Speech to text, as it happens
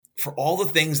for all the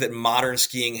things that modern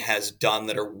skiing has done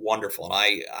that are wonderful.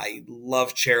 And I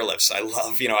love chairlifts. I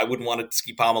love, I wouldn't want to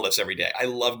ski pommel lifts every day. I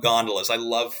love gondolas. I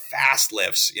love fast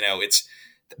lifts.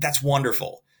 That's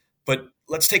wonderful. But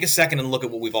let's take a second and look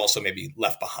at what we've also maybe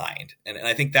left behind. And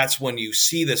I think that's when you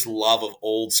see this love of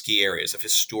old ski areas, of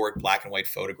historic black and white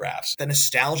photographs. The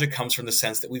nostalgia comes from the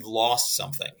sense that we've lost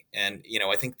something. And,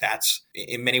 I think that's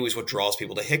in many ways what draws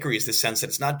people to Hickory, is the sense that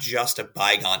it's not just a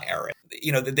bygone era.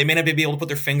 They may not be able to put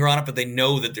their finger on it, but they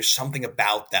know that there's something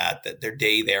about that their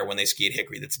day there when they ski at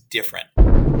Hickory that's different.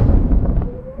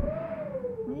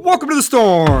 Welcome to the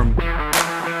Storm.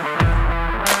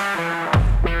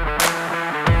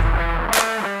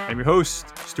 I'm your host,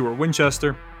 Stuart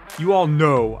Winchester. You all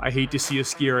know I hate to see a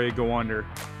ski area go under.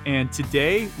 And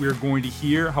today we're going to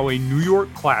hear how a New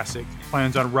York classic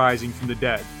plans on rising from the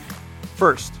dead.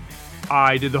 First,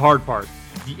 I did the hard part,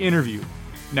 the interview.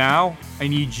 Now I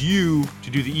need you to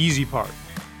do the easy part.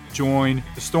 Join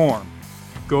the Storm.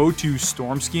 Go to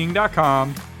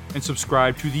stormskiing.com and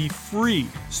subscribe to the free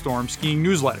Storm Skiing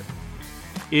newsletter.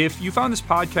 If you found this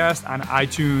podcast on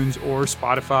iTunes or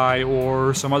Spotify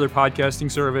or some other podcasting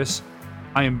service,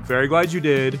 I am very glad you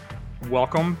did.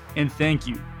 Welcome and thank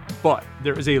you. But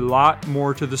there is a lot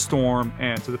more to the Storm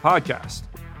and to the podcast.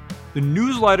 The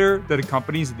newsletter that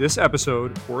accompanies this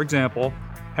episode, for example,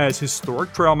 has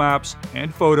historic trail maps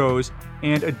and photos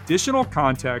and additional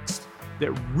context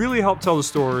that really help tell the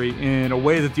story in a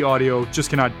way that the audio just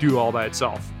cannot do all by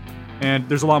itself. And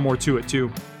there's a lot more to it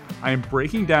too. I am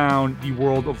breaking down the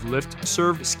world of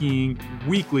lift-served skiing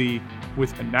weekly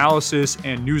with analysis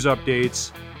and news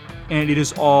updates, and it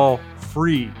is all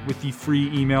free with the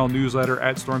free email newsletter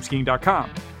at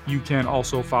stormskiing.com. You can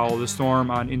also follow the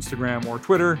Storm on Instagram or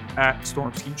Twitter at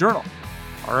StormSkiJournal.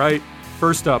 All right,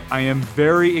 first up, I am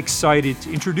very excited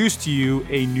to introduce to you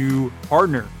a new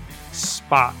partner,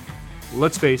 Spot.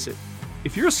 Let's face it,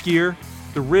 if you're a skier,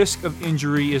 the risk of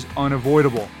injury is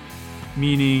unavoidable.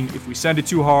 Meaning if we send it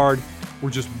too hard,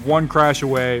 we're just one crash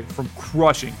away from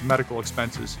crushing medical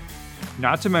expenses.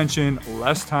 Not to mention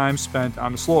less time spent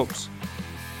on the slopes.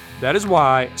 That is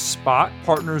why Spot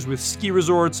partners with ski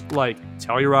resorts like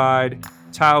Telluride,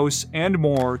 Taos, and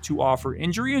more to offer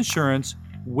injury insurance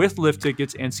with lift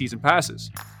tickets and season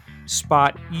passes.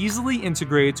 Spot easily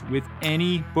integrates with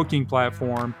any booking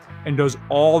platform and does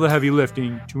all the heavy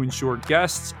lifting to ensure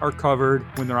guests are covered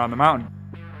when they're on the mountain.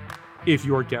 If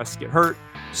your guests get hurt,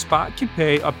 Spot can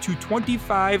pay up to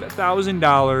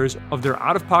 $25,000 of their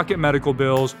out-of-pocket medical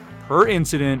bills per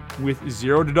incident with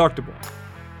zero deductible.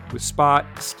 With Spot,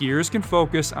 skiers can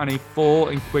focus on a full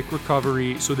and quick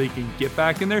recovery so they can get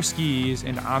back in their skis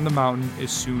and on the mountain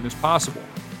as soon as possible.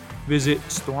 Visit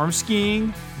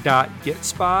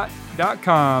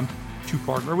stormskiing.getspot.com to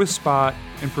partner with Spot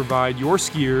and provide your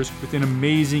skiers with an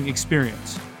amazing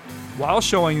experience, while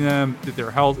showing them that their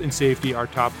health and safety are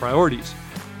top priorities.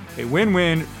 A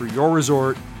win-win for your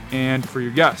resort and for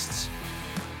your guests.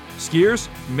 Skiers,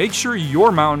 make sure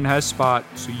your mountain has Spot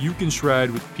so you can shred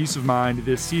with peace of mind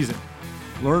this season.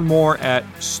 Learn more at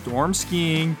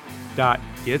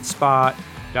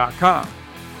stormskiing.getspot.com.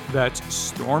 That's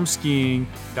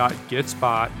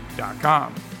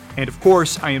stormskiing.getspot.com. And of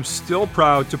course, I am still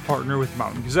proud to partner with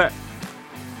Mountain Gazette.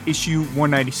 Issue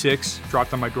 196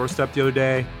 dropped on my doorstep the other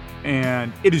day,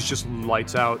 and it is just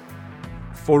lights out.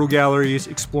 Photo galleries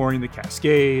exploring the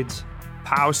Cascades,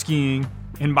 POW skiing,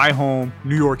 and my home,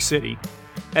 New York City.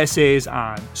 Essays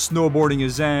on snowboarding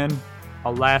as Zen,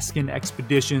 Alaskan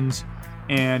expeditions,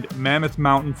 and Mammoth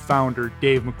Mountain founder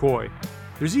Dave McCoy.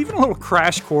 There's even a little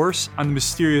crash course on the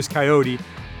mysterious coyote,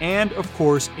 and of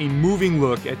course, a moving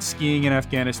look at skiing in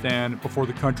Afghanistan before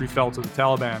the country fell to the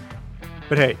Taliban.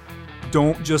 But hey,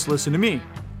 don't just listen to me.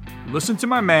 Listen to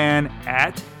my man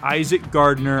at Isaac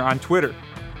Gardner on Twitter.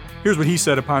 Here's what he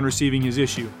said upon receiving his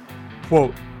issue.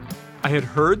 Quote, I had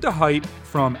heard the hype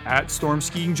from at Storm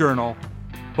Skiing Journal,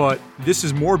 but this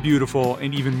is more beautiful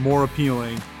and even more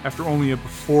appealing after only a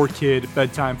before-kid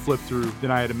bedtime flip-through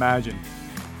than I had imagined.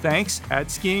 Thanks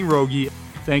at Skiing Rogie.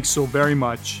 Thanks so very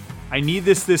much. I need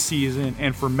this season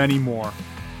and for many more.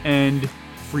 End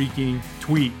freaking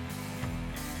tweet.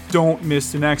 Don't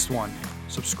miss the next one.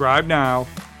 Subscribe now.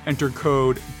 Enter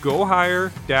code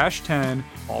GOHIGHER-10,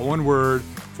 all one word,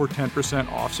 for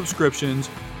 10% off subscriptions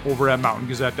over at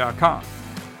mountaingazette.com.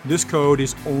 This code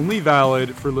is only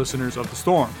valid for listeners of the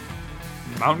Storm.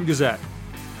 Mountain Gazette.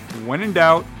 When in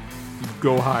doubt,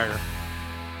 go higher.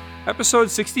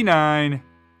 Episode 69,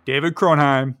 David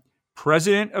Cronheim,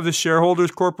 President of the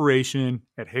Shareholders Corporation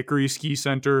at Hickory Ski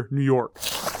Center, New York.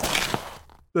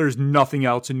 There's nothing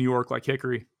else in New York like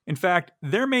Hickory. In fact,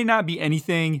 there may not be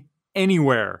anything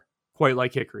anywhere quite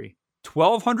like Hickory.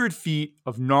 1,200 feet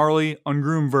of gnarly,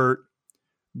 ungroomed vert,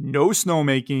 no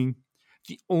snowmaking.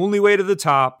 The only way to the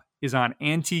top is on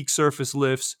antique surface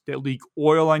lifts that leak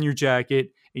oil on your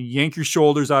jacket and yank your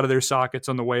shoulders out of their sockets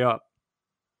on the way up.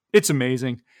 It's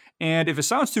amazing. And if it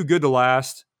sounds too good to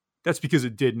last, that's because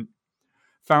it didn't.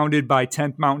 Founded by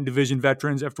 10th Mountain Division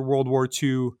veterans after World War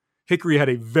II, Hickory had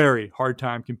a very hard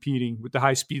time competing with the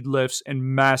high-speed lifts and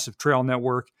massive trail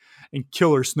network and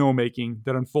killer snowmaking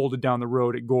that unfolded down the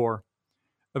road at Gore.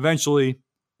 Eventually,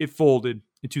 it folded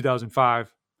in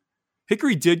 2005.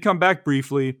 Hickory did come back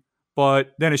briefly,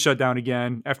 but then it shut down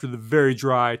again after the very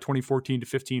dry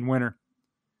 2014-15 winter.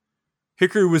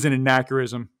 Hickory was an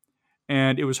anachronism,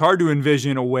 and it was hard to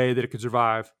envision a way that it could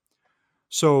survive.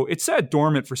 So it sat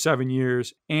dormant for 7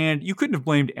 years, and you couldn't have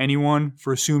blamed anyone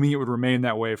for assuming it would remain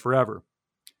that way forever.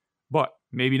 But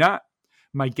maybe not.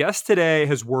 My guest today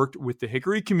has worked with the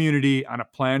Hickory community on a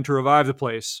plan to revive the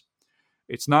place.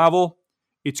 It's novel,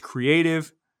 it's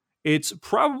creative, it's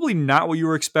probably not what you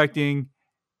were expecting,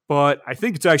 but I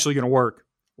think it's actually going to work.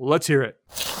 Let's hear it.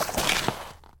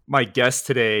 My guest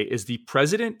today is the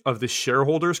president of the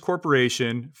Shareholders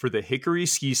Corporation for the Hickory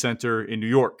Ski Center in New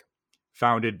York.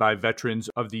 Founded by veterans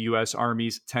of the U.S.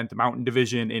 Army's 10th Mountain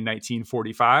Division in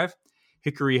 1945,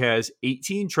 Hickory has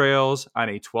 18 trails on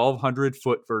a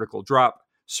 1,200-foot vertical drop,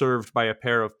 served by a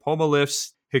pair of Poma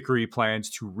lifts. Hickory plans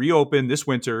to reopen this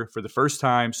winter for the first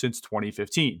time since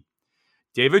 2015.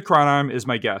 David Cronheim is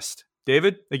my guest.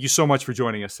 David, thank you so much for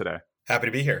joining us today. Happy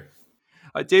to be here.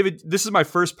 David, this is my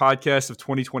first podcast of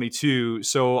 2022,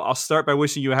 so I'll start by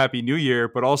wishing you a happy new year,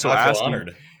 but also I feel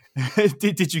honored.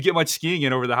 Did you get much skiing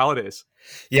in over the holidays?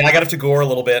 Yeah, I got up to Gore a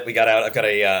little bit. We got out. I've got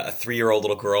a 3-year-old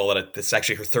little girl that it's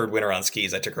actually her third winter on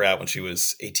skis. I took her out when she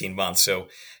was 18 months. So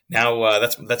now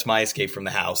that's my escape from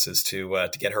the house is to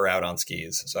get her out on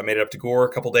skis. So I made it up to Gore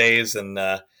a couple days, and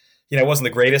it wasn't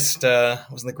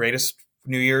the greatest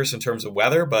New Year's in terms of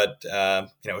weather, but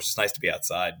it was just nice to be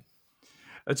outside.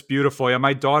 That's beautiful. Yeah,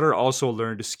 my daughter also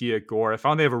learned to ski at Gore. I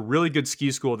found they have a really good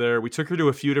ski school there. We took her to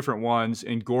a few different ones,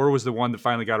 and Gore was the one that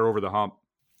finally got her over the hump.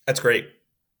 That's great.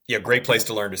 Yeah, great place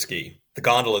to learn to ski. The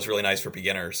gondola is really nice for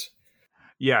beginners.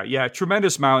 Yeah,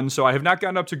 tremendous mountain. So I have not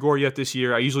gotten up to Gore yet this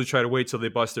year. I usually try to wait till they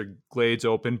bust their glades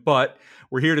open, but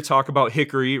we're here to talk about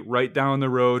Hickory right down the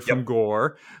road from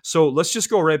Gore. So let's just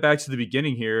go right back to the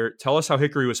beginning here. Tell us how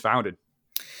Hickory was founded.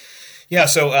 Yeah,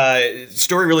 so the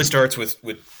story really starts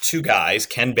with two guys,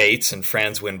 Ken Bates and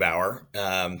Franz Winbauer.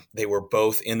 They were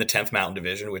both in the 10th Mountain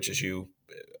Division, which is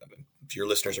your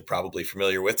listeners are probably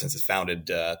familiar with, since it's founded,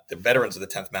 the veterans of the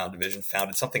 10th Mountain Division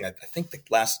founded something, I think the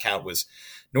last count was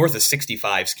north of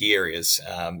 65 ski areas,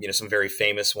 some very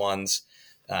famous ones,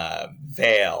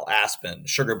 Vail, Aspen,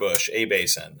 Sugarbush,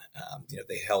 A-Basin.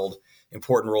 They held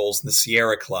important roles in the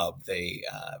Sierra Club. They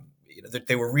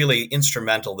were really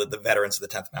instrumental, that the veterans of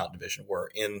the 10th Mountain Division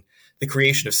were in the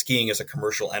creation of skiing as a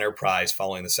commercial enterprise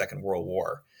following the Second World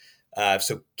War.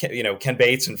 So Ken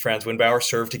Bates and Franz Winbauer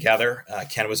served together.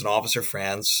 Ken was an officer.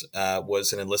 Franz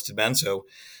was an enlisted man. So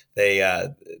they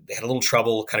had a little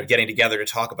trouble kind of getting together to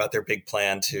talk about their big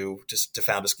plan to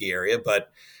found a ski area.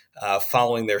 But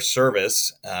following their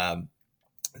service,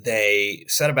 they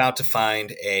set about to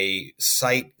find a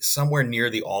site somewhere near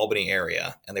the Albany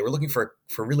area. And they were looking for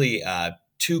really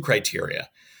two criteria: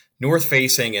 north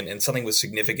facing and something with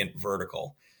significant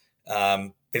vertical.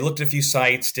 They looked at a few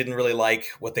sites, didn't really like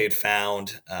what they had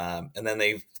found, and then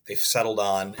they've settled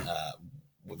on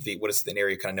what is an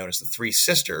area kind of known as the Three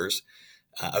Sisters,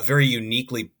 a very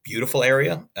uniquely beautiful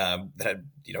area that had,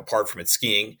 apart from its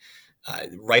skiing,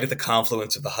 right at the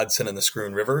confluence of the Hudson and the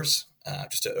Scroon Rivers,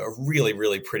 just a really,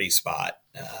 really pretty spot.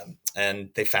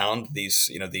 And they found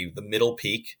these, the middle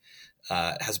peak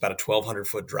has about a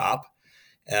 1,200-foot drop.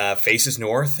 Faces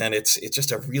north, and it's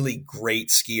just a really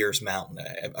great skier's mountain.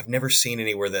 I've never seen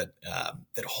anywhere that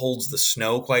holds the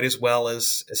snow quite as well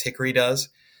as Hickory does.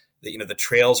 The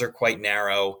trails are quite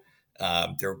narrow.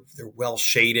 They're well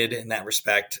shaded in that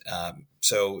respect.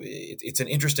 So it's an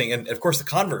interesting, and of course the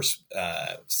converse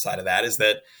side of that is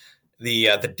that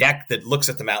the deck that looks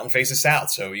at the mountain faces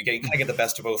south. So you kind of get the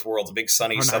best of both worlds: a big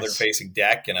sunny southern facing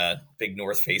deck and a big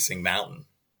north facing mountain.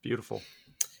 Beautiful.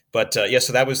 But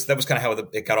so that was kind of how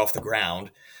it got off the ground.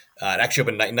 It actually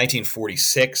opened in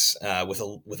 1946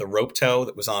 with a rope tow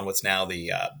that was on what's now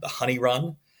the Honey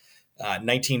Run.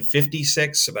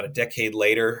 1956, about a decade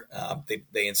later,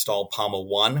 they installed Poma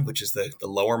 1, which is the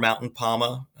lower mountain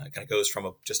Poma. Kind of goes from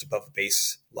just above the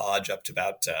base lodge up to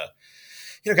about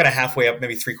kind of halfway up,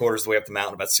 maybe 3/4 of the way up the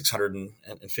mountain, about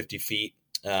 650 feet.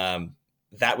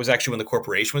 That was actually when the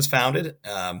corporation was founded.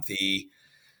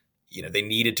 they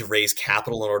needed to raise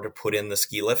capital in order to put in the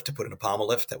ski lift, to put in a pommel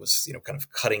lift that was, kind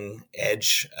of cutting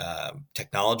edge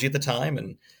technology at the time.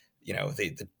 And,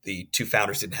 the two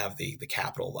founders didn't have the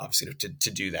capital, obviously,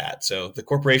 to do that. So the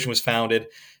corporation was founded,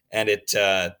 and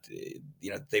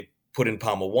they put in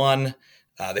pommel one.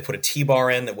 They put a T-bar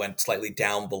in that went slightly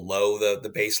down below the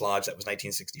base lodge. That was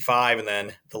 1965. And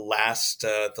then the last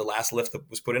lift that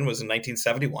was put in was in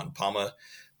 1971, Palma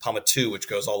 2, which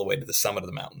goes all the way to the summit of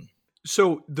the mountain.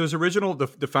 So those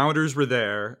the founders were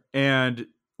there, and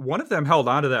one of them held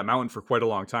onto that mountain for quite a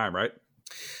long time, right?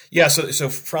 Yeah, so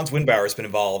Franz Windbauer has been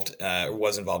involved, or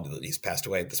was involved. He's passed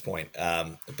away at this point.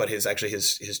 But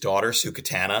his daughter, Sue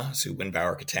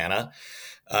Windbauer Katana,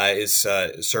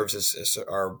 serves as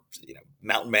our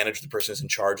mountain manager, the person who's in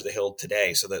charge of the hill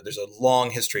today. So there's a long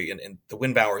history, and the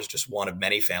Windbauer is just one of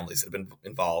many families that have been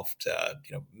involved,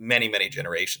 many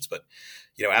generations. But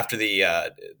after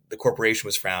the corporation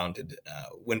was founded,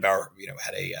 Windbauer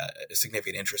had a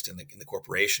significant interest in the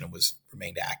corporation and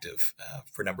remained active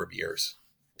for a number of years,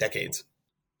 decades.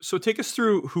 So take us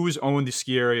through who's owned the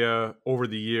ski area over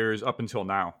the years up until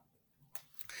now.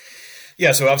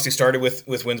 Yeah, so obviously started with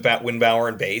Windbauer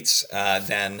and Bates.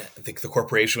 Then I think the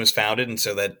corporation was founded, and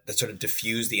so that sort of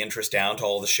diffused the interest down to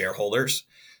all the shareholders.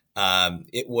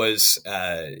 It was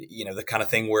the kind of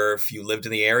thing where if you lived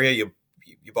in the area, you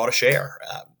bought a share.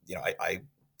 I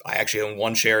actually own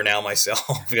one share now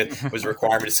myself. It was a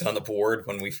requirement to sit on the board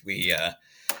when we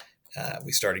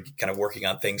started kind of working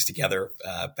on things together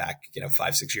back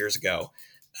 5-6 years ago.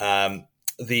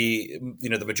 The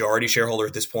majority shareholder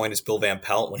at this point is Bill Van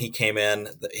Pelt. When he came in,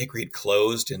 Hickory had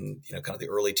closed in kind of the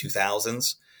early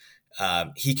 2000s.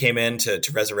 He came in to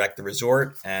resurrect the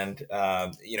resort, and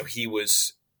he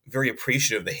was very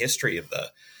appreciative of the history of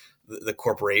the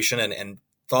corporation, and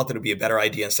thought that it would be a better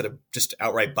idea, instead of just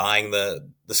outright buying the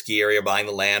ski area, buying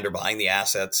the land, or buying the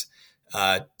assets,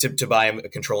 to buy a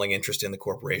controlling interest in the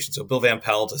corporation. So Bill Van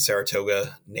Pelt, a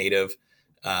Saratoga native,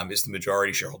 is the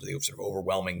majority shareholder, the sort of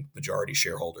overwhelming majority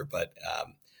shareholder. But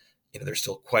there's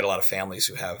still quite a lot of families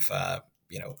who have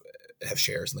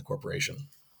shares in the corporation.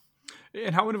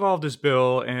 And how involved is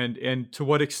Bill, and to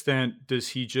what extent does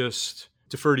he just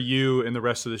defer to you and the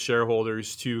rest of the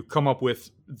shareholders to come up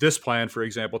with this plan, for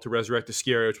example, to resurrect the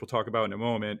ski area, which we'll talk about in a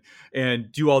moment,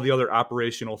 and do all the other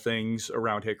operational things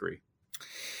around Hickory?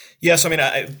 Yes,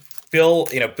 Bill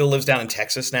lives down in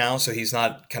Texas now, so he's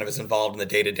not kind of as involved in the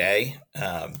day to day.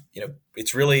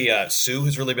 It's really Sue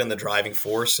who's really been the driving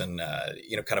force, and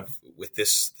kind of with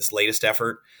this latest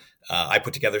effort, I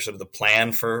put together sort of the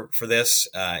plan for this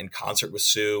in concert with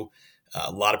Sue.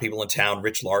 A lot of people in town.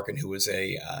 Rich Larkin, who was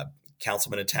a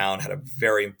councilman in town, had a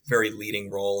very, very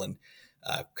leading role in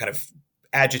kind of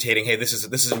agitating, hey, this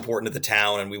is important to the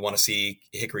town, and we want to see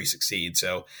Hickory succeed.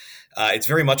 So it's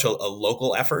very much a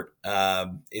local effort.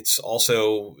 It's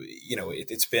also,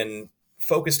 it's been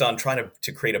focused on trying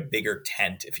to create a bigger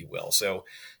tent, if you will. So,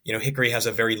 Hickory has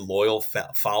a very loyal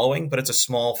following, but it's a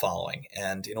small following.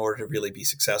 And in order to really be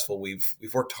successful, we've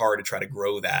worked hard to try to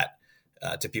grow that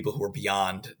to people who are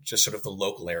beyond just sort of the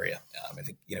local area. I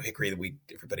think, Hickory,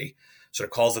 everybody sort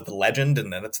of calls it the legend,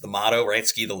 and then that's the motto, right?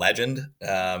 Ski the legend.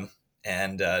 I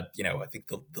think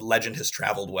the legend has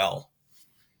traveled well.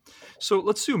 So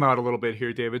let's zoom out a little bit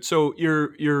here, David. So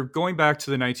you're going back to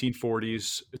the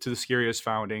 1940s, to the ski area's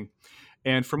founding.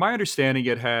 And from my understanding,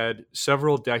 it had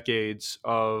several decades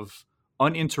of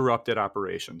uninterrupted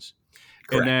operations.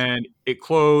 Correct. And then it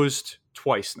closed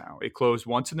twice now. It closed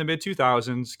once in the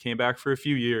mid-2000s, came back for a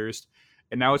few years,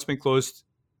 and now it's been closed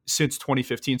since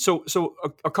 2015. So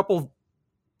a couple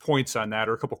points on that,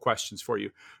 or a couple questions for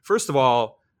you. First of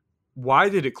all, why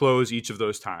did it close each of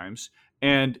those times?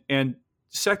 And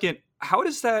second, how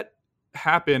does that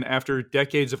happen after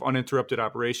decades of uninterrupted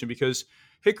operation? Because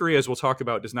Hickory, as we'll talk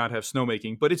about, does not have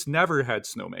snowmaking, but it's never had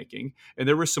snowmaking. And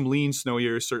there were some lean snow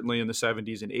years, certainly in the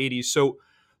 70s and 80s.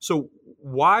 So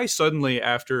why suddenly,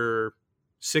 after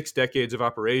 6 decades of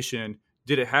operation,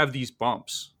 did it have these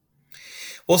bumps?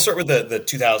 We'll start with the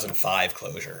 2005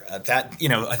 closure. I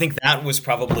think that was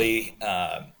probably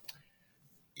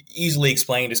easily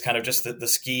explained as kind of just that the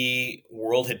ski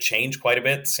world had changed quite a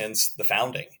bit since the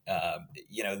founding.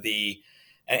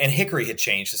 And Hickory had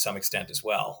changed to some extent as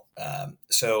well.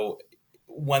 So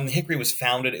when Hickory was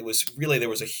founded, it was really, there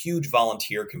was a huge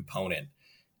volunteer component.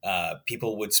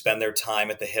 People would spend their time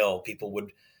at the hill. People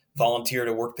would volunteer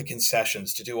to work the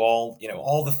concessions, to do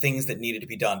all the things that needed to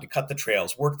be done, to cut the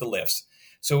trails, work the lifts.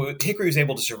 So Hickory was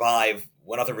able to survive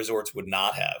when other resorts would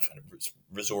not have. And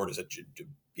resort is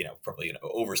probably an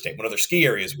overstatement. Other ski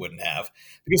areas wouldn't have,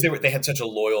 because they had such a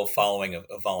loyal following of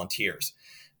volunteers.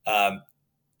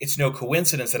 It's no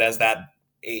coincidence that as that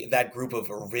that group of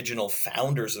original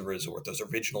founders of the resort, those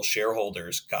original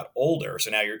shareholders, got older.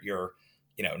 So now you're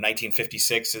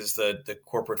 1956 is the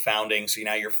corporate founding. So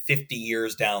now you're 50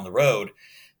 years down the road.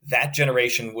 That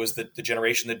generation was the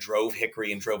generation that drove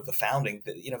Hickory and drove the founding.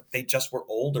 They just were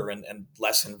older and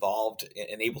less involved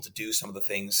and able to do some of the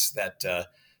things that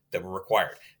were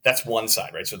required. That's one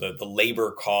side, right? So the labor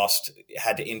cost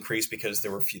had to increase because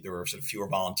there were sort of fewer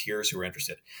volunteers who were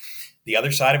interested. The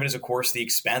other side of it is, of course, the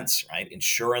expense, right?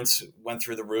 Insurance went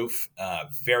through the roof,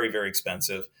 very, very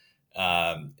expensive.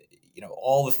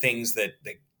 All the things that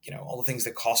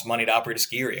cost money to operate a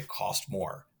ski area cost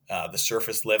more. The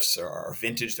surface lifts are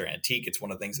vintage, they're antique. It's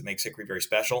one of the things that makes Hickory very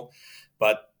special.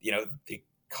 But, it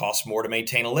costs more to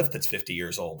maintain a lift that's 50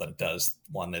 years old than it does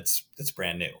one that's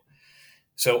brand new.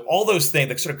 So all those things,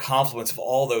 the sort of confluence of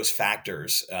all those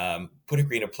factors, put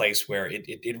Hickory in a place where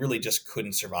it really just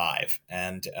couldn't survive.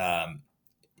 And,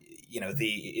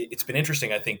 it's been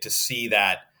interesting, I think, to see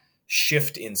that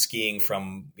shift in skiing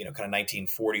from, kind of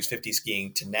 1940s, 50s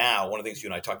skiing to now. One of the things you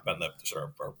and I talked about in the sort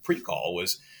of our pre-call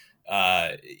was,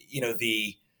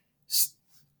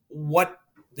 what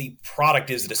the product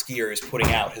is that a skier is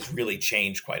putting out has really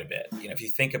changed quite a bit. If you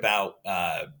think about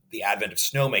the advent of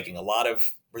snowmaking, a lot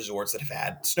of resorts that have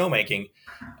had snowmaking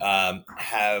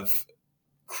have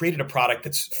created a product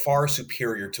that's far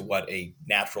superior to what a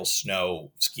natural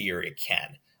snow ski area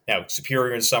can. Now,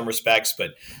 superior in some respects,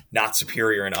 but not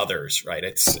superior in others, right?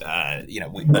 It's, a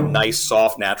nice,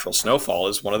 soft, natural snowfall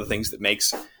is one of the things that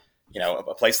makes,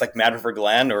 a place like Mad River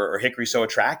Glen or Hickory so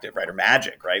attractive, right? Or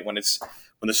magic, right? When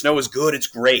the snow is good, it's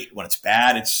great. When it's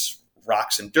bad, it's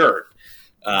rocks and dirt.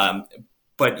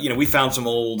 But we found some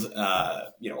old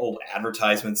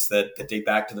advertisements that date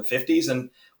back to the 50s, and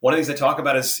one of the things they talk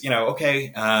about is,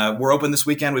 we're open this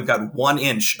weekend. We've got 1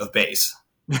 inch of base.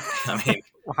 I mean,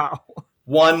 wow,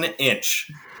 1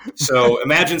 inch. So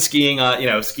imagine skiing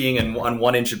on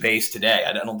 1 inch of base today.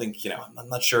 I don't think I'm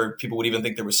not sure people would even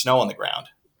think there was snow on the ground.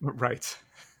 Right.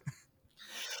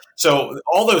 So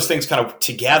all those things kind of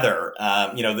together,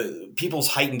 the people's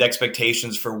heightened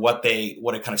expectations for what a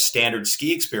kind of standard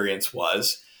ski experience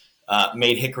was,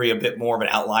 made Hickory a bit more of an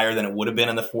outlier than it would have been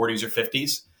in the 40s or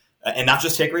 50s. And not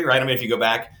just Hickory, right? I mean, if you go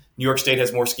back, New York State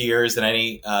has more skiers than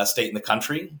any state in the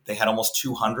country. They had almost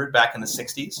 200 back in the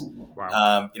 60s.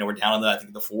 Wow. We're down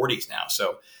in the 40s now.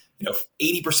 So,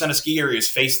 80% of ski areas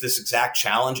faced this exact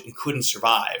challenge and couldn't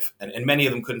survive. And many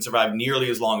of them couldn't survive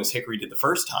nearly as long as Hickory did the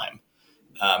first time.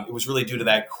 It was really due to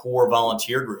that core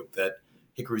volunteer group that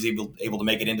Hickory was able to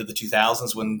make it into the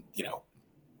 2000s when,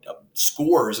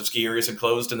 scores of ski areas had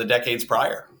closed in the decades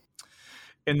prior.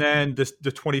 And then the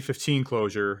 2015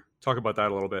 closure, talk about that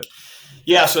a little bit.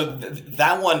 Yeah, so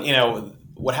that one,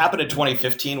 what happened in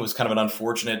 2015 was kind of an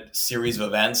unfortunate series of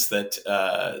events that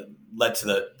led to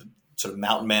the sort of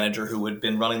mountain manager who had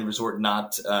been running the resort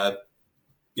not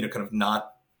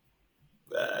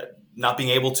being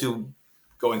able to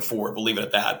going forward. We'll leave it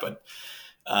at that. But,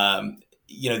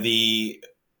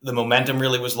 the momentum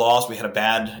really was lost. We had a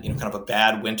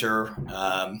bad winter.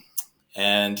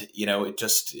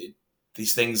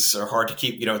 These things are hard to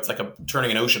keep, it's like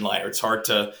turning an ocean liner. It's hard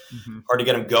to get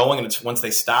them going. And it's once they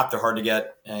stop, they're hard to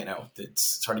get,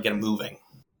 it's hard to get them moving.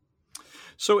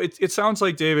 So it sounds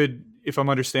like, David, if I'm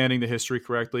understanding the history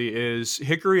correctly, is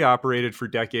Hickory operated for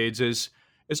decades as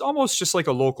almost just like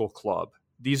a local club.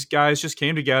 These guys just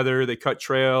came together, they cut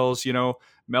trails,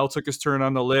 Mel took his turn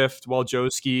on the lift while Joe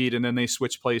skied, and then they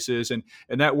switched places. And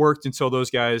that worked until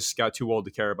those guys got too old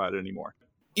to care about it anymore.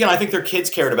 I think their kids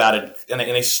cared about it, and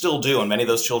they still do, and many of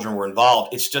those children were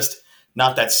involved. It's just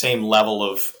not that same level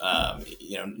of,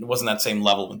 it wasn't that same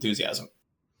level of enthusiasm.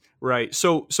 Right.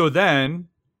 So then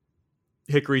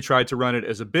Hickory tried to run it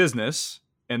as a business,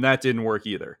 and that didn't work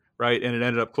either, right? And it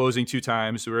ended up closing 2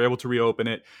 times. We were able to reopen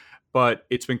it, but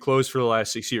it's been closed for the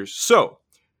last 6 years. So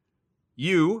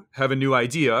you have a new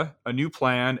idea, a new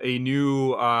plan, a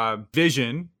new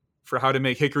vision for how to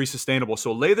make Hickory sustainable.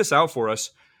 So lay this out for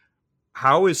us.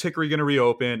 How is Hickory going to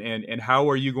reopen, and how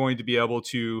are you going to be able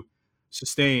to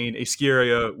sustain a ski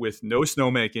area with no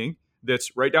snowmaking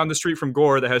that's right down the street from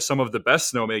Gore, that has some of the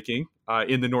best snowmaking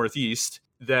in the Northeast,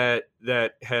 that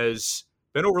has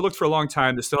been overlooked for a long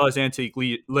time, that still has antique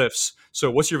lifts? So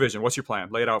what's your vision? What's your plan?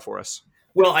 Lay it out for us.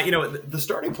 Well, the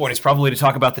starting point is probably to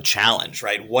talk about the challenge,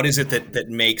 right? What is it that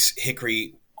makes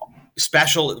Hickory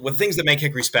special? The things that make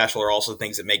Hickory special are also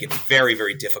things that make it very,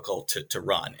 very difficult to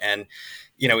run. And,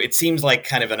 it seems like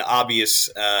kind of an obvious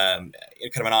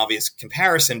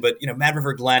comparison, but, Mad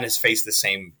River Glen has faced the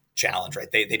same challenge,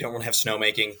 right? They don't really have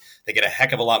snowmaking. They get a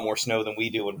heck of a lot more snow than we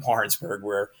do in Warrensburg,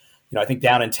 where, I think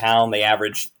down in town they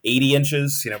average 80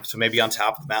 inches, so maybe on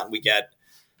top of the mountain we get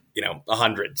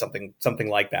 100, something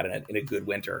like that in a good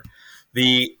winter.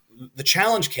 The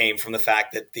challenge came from the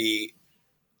fact that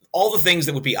all the things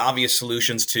that would be obvious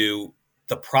solutions to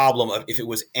the problem of if it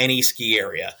was any ski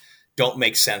area don't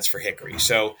make sense for Hickory.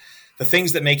 So the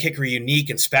things that make Hickory unique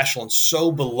and special and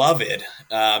so beloved,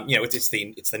 it's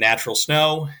the natural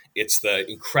snow, it's the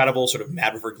incredible sort of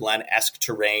Mad River Glen-esque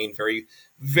terrain, very,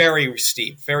 very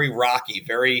steep, very rocky,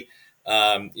 very,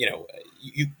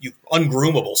 you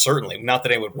ungroomable, certainly. Not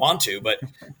that I would want to, but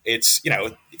it's,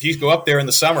 if you go up there in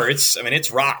the summer,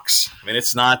 it's rocks.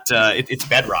 It's not, it's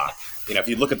bedrock. If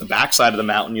you look at the backside of the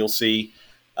mountain, you'll see,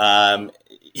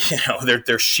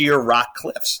 they're sheer rock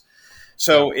cliffs.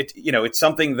 So it's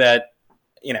something that,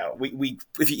 even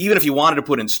if you wanted to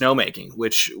put in snowmaking,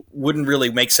 which wouldn't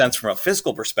really make sense from a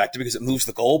physical perspective because it moves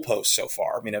the goalposts so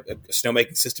far. A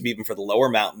snowmaking system, even for the lower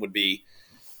mountain, would be,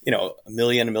 $1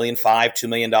 million, $1.5 million, $2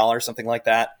 million, something like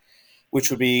that, which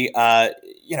would be,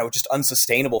 just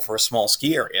unsustainable for a small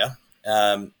ski area.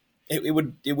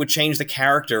 It would change the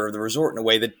character of the resort in a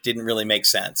way that didn't really make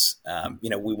sense.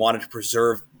 We wanted to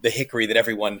preserve the Hickory that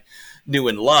everyone knew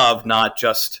and loved, not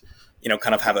just,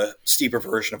 kind of have a steeper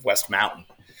version of West Mountain.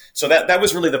 So that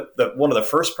was really the one of the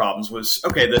first problems was,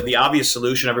 okay, the obvious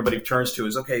solution everybody turns to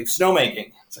is, okay,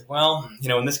 snowmaking. It's like, well,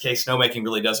 in this case, snowmaking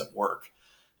really doesn't work.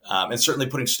 And certainly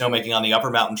putting snowmaking on the upper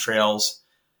mountain trails,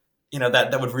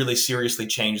 that would really seriously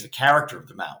change the character of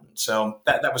the mountain. So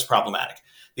that was problematic.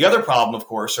 The other problem, of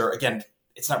course, again,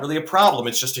 it's not really a problem.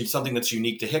 It's just something that's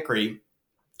unique to Hickory,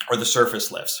 are the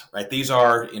surface lifts, right? These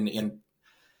are in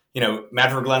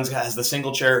Mad River Glen has the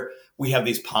single chair. We have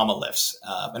these Palma lifts,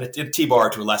 and a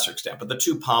T-bar to a lesser extent, but the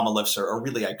two Palma lifts are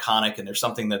really iconic, and there's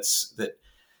something that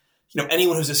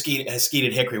anyone who's has skied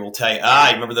at Hickory will tell you,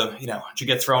 I remember did you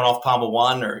get thrown off Palma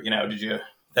 1, or did you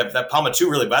that Palma 2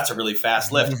 really? That's a really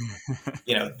fast lift.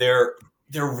 They're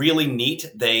really neat.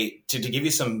 To give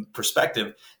you some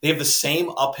perspective, they have the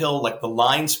same uphill, like the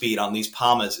line speed on these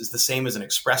Palmas is the same as an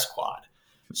express quad.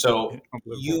 So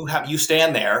you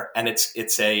stand there, and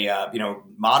it's a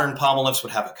modern Palma lifts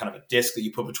would have a kind of a disc that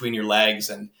you put between your legs,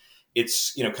 and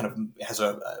it's kind of has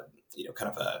the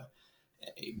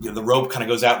rope kind of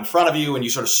goes out in front of you, and you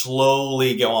sort of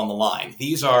slowly go on the line.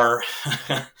 These are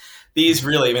these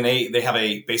really, they have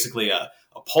basically a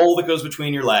pole that goes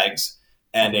between your legs,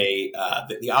 and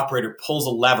the operator pulls a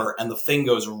lever, and the thing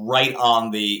goes right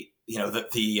on the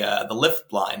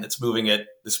lift line that's moving at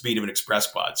the speed of an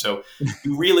express quad. So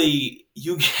you really,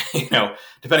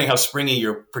 depending how springy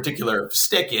your particular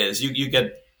stick is, you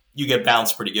get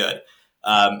bounced pretty good.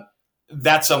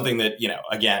 That's something that,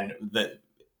 again, that,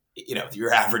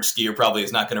 your average skier probably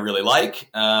is not going to really like.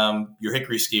 Your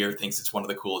Hickory skier thinks it's one of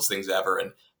the coolest things ever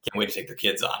and can't wait to take their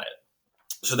kids on it.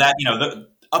 So that,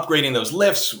 upgrading those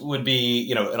lifts would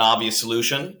be, an obvious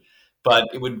solution, but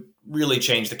it would really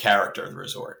change the character of the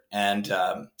resort. And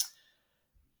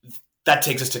that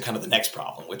takes us to kind of the next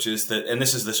problem, which is and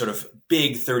this is the sort of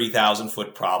big 30,000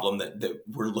 foot problem that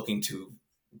we're looking to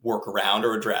work around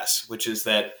or address, which is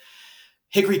that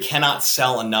Hickory cannot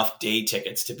sell enough day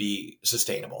tickets to be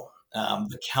sustainable.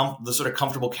 The sort of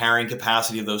comfortable carrying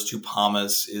capacity of those two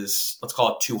Palmas is, let's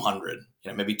call it 200,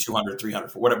 maybe 200,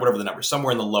 300, whatever the number,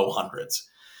 somewhere in the low hundreds.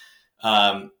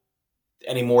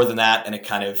 Any more than that, and it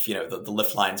kind of, the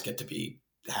lift lines get to be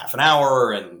half an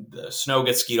hour, and the snow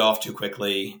gets skied off too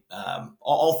quickly.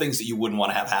 All things that you wouldn't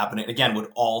want to have happen, and again,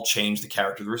 would all change the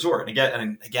character of the resort.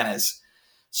 And again, as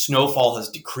snowfall has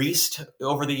decreased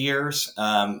over the years,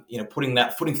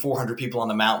 putting 400 people on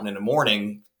the mountain in the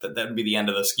morning, that would be the end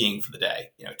of the skiing for the day.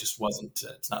 It just wasn't.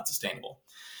 It's not sustainable.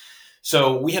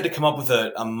 So we had to come up with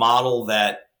a model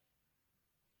that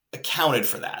accounted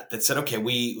for that said, okay,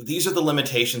 these are the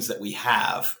limitations that we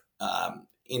have.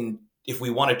 If we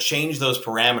want to change those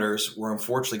parameters, we're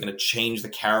unfortunately going to change the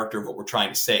character of what we're trying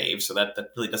to save. So that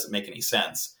really doesn't make any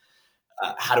sense.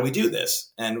 How do we do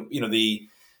this? And,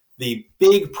 the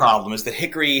big problem is that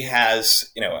Hickory has,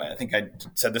 I think I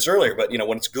said this earlier, but,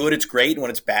 when it's good, it's great. And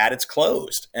when it's bad, it's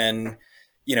closed. And,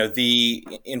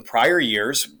 in prior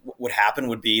years, what would happen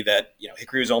would be that,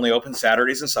 Hickory was only open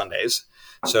Saturdays and Sundays.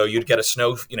 So you'd get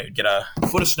you'd get a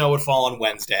foot of snow would fall on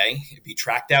Wednesday. It'd be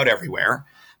tracked out everywhere.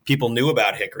 People knew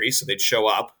about Hickory, so they'd show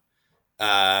up.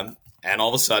 And all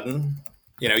of a sudden,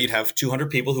 you'd have 200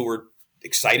 people who were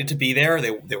excited to be there.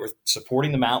 They were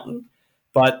supporting the mountain,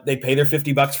 but they'd pay their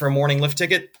 $50 for a morning lift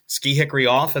ticket, ski Hickory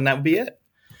off, and that would be it.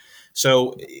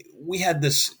 So we had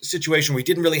this situation where we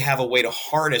didn't really have a way to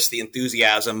harness the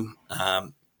enthusiasm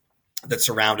that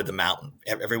surrounded the mountain.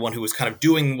 Everyone who was kind of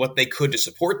doing what they could to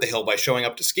support the hill by showing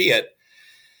up to ski it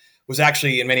was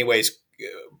actually in many ways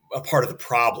a part of the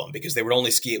problem, because they would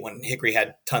only ski it when Hickory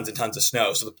had tons and tons of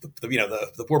snow. So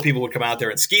the poor people would come out there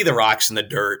and ski the rocks in the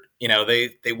dirt.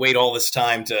 They wait all this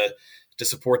time to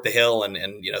support the hill, and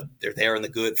they're there in the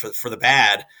good for the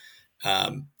bad,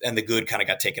 and the good kind of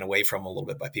got taken away from them a little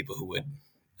bit by people who would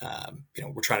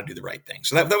were trying to do the right thing.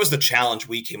 So that was the challenge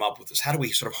we came up with: is how do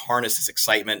we sort of harness this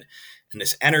excitement and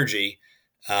this energy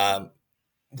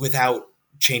without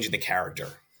changing the character.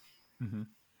 Mm-hmm.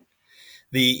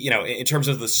 In terms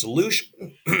of the solution,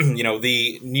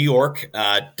 the New York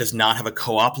does not have a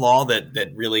co-op law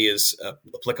that really is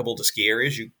applicable to ski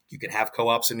areas. You can have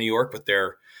co-ops in New York, but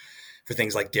they're for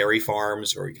things like dairy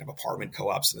farms, or you can have apartment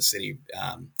co-ops in the city.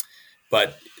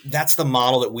 But that's the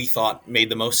model that we thought made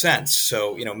the most sense.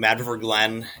 So, Mad River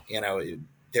Glen,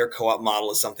 their co-op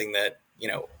model is something that,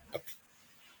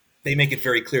 they make it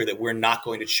very clear that we're not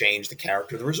going to change the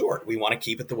character of the resort. We want to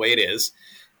keep it the way it is.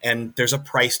 And there's a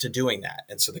price to doing that.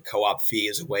 And so the co-op fee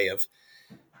is a way of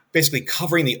basically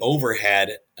covering the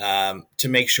overhead to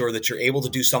make sure that you're able to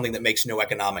do something that makes no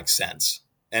economic sense.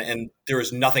 And there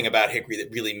is nothing about Hickory that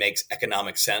really makes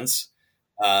economic sense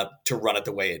to run it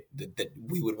the way that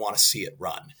we would want to see it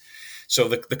run. So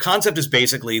the concept is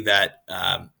basically that,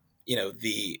 and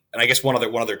I guess one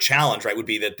other challenge, right, would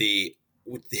be that the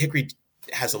Hickory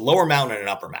has a lower mountain and an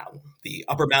upper mountain. The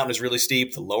upper mountain is really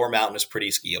steep. The lower mountain is pretty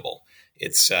skiable.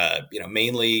 It's,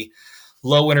 mainly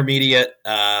low intermediate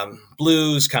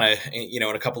blues, kind of,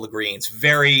 and a couple of greens.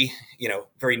 Very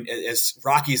as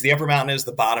rocky as the upper mountain is,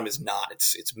 the bottom is not.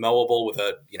 It's mowable with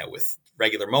with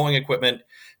regular mowing equipment.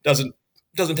 Doesn't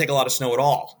take a lot of snow at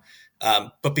all.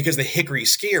 But because the Hickory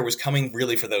skier was coming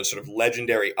really for those sort of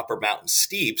legendary upper mountain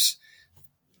steeps,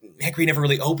 Hickory never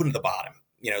really opened the bottom.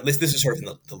 This is sort of in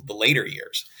the later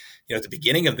years. At the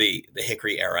beginning of the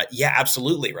Hickory era, yeah,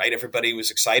 absolutely, right? Everybody was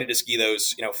excited to ski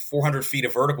those. 400 feet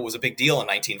of vertical was a big deal in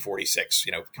 1946.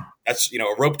 That's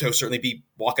a rope tow certainly be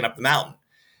walking up the mountain.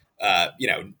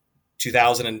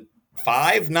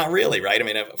 2005, not really, right? I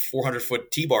mean, a 400-foot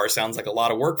T-bar sounds like a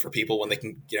lot of work for people when they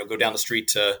can go down the street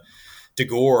to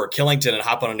Gore or Killington and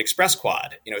hop on an express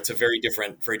quad. It's a very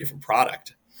different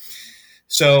product.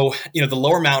 So, the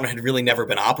lower mountain had really never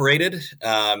been operated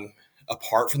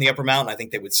apart from the upper mountain. I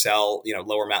think they would sell,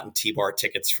 lower mountain T-bar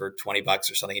tickets for $20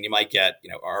 or something. And you might get,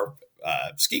 our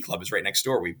ski club is right next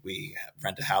door. We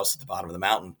rent a house at the bottom of the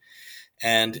mountain.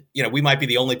 And, we might be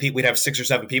the only people. We'd have 6 or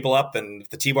 7 people up. And if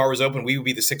the T-bar was open, we would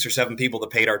be the 6 or 7 people that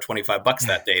paid our $25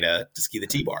 that day to ski the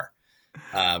T-bar.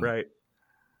 Right.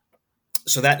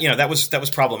 So that was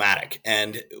problematic.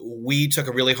 And we took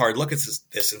a really hard look at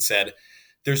this and said,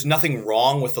 there's nothing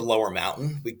wrong with the lower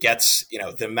mountain. We get,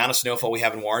 the amount of snowfall we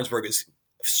have in Warrensburg is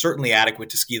certainly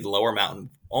adequate to ski the lower mountain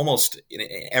almost in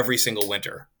every single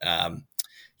winter.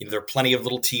 There are plenty of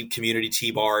little community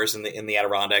T-bars in the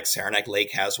Adirondacks. Saranac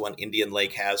Lake has one. Indian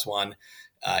Lake has one.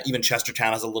 Even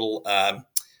Chestertown has a little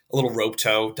rope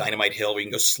tow, Dynamite Hill, where you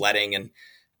can go sledding. And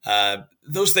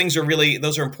those things are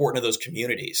important to those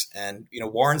communities. And,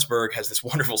 Warrensburg has this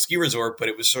wonderful ski resort, but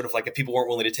it was sort of like if people weren't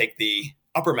willing to take the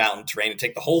upper mountain terrain and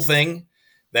take the whole thing,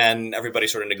 then everybody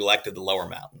sort of neglected the lower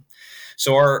mountain.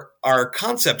 So our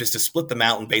concept is to split the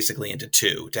mountain basically into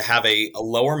two, to have a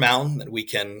lower mountain that we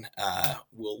can,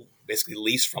 we'll basically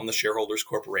lease from the Shareholders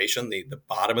Corporation, the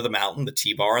bottom of the mountain, the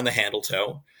T-bar and the handle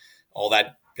toe, all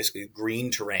that basically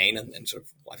green terrain and sort of,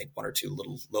 I think, 1 or 2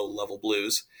 little low-level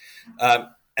blues.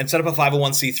 And set up a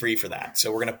 501c3 for that.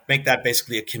 So we're going to make that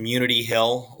basically a community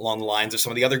hill along the lines of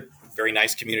some of the other very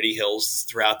nice community hills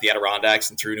throughout the Adirondacks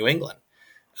and through New England.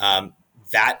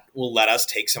 That will let us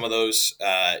take some of those,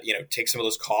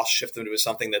 costs, shift them to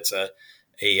something that's a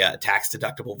tax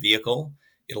deductible vehicle.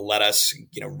 It'll let us,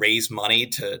 raise money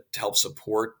to help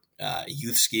support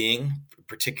youth skiing.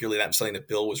 Particularly, that's something that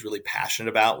Bill was really passionate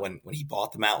about when he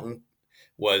bought the mountain.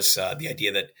 Was the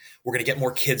idea that we're going to get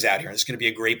more kids out here. And it's going to be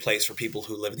a great place for people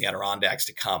who live in the Adirondacks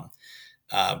to come,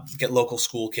 get local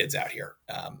school kids out here.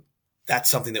 That's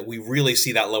something that we really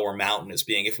see that lower mountain as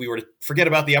being. If we were to forget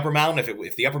about the upper mountain,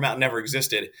 if the upper mountain never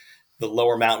existed, the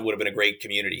lower mountain would have been a great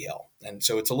community hill. And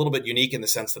so it's a little bit unique in the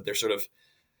sense that they're sort of,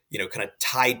 kind of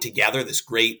tied together.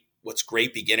 What's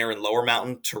great beginner and lower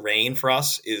mountain terrain for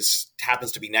us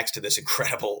happens to be next to this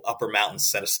incredible upper mountain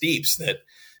set of steeps that,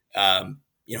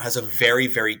 has a very,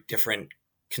 very different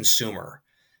consumer.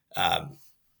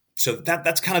 So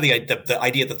that's kind of the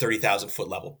idea at the 30,000 foot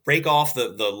level. Break off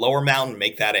the lower mountain,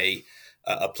 make that a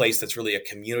place that's really a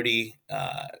community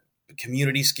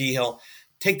ski hill.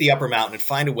 Take the upper mountain and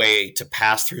find a way to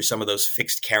pass through some of those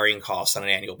fixed carrying costs on an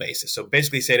annual basis. So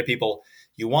basically say to people,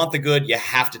 you want the good, you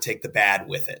have to take the bad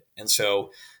with it. And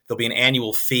so there'll be an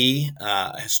annual fee,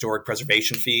 a historic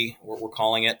preservation fee, we're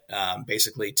calling it,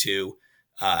 basically to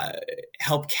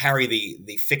help carry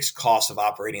the fixed cost of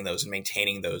operating those and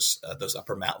maintaining those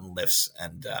upper mountain lifts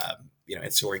and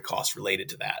ancillary costs related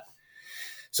to that.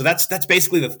 So that's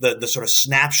basically the sort of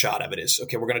snapshot of it is,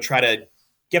 okay, we're going to try to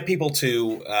get people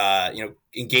to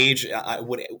engage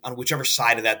on whichever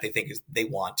side of that they think they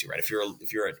want to, right? If you're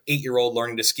an 8-year-old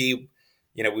learning to ski,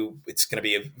 it's going to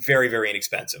be a very, very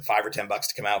inexpensive, $5 or $10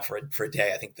 to come out for a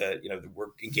day. I think we're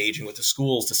engaging with the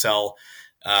schools to sell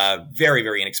very,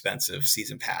 very inexpensive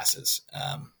season passes.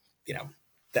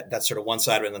 That's sort of one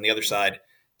side, and then the other side,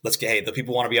 the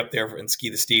people want to be up there and ski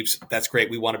the steeps. That's great.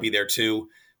 We want to be there too.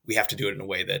 We have to do it in a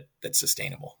way that's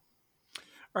sustainable.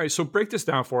 All right, so break this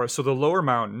down for us. So the lower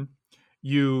mountain,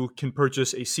 you can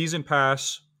purchase a season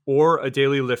pass or a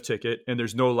daily lift ticket, and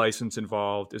there's no license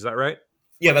involved. Is that right?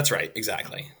 Yeah, that's right.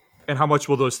 Exactly. And how much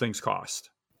will those things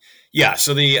cost? Yeah,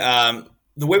 so the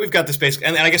way we've got this basic,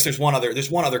 and I guess there's one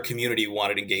other community we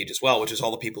wanted to engage as well, which is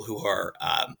all the people who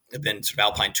have been sort of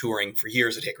alpine touring for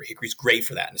years at Hickory. Hickory's great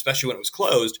for that, and especially when it was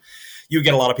closed, you would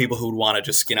get a lot of people who would want to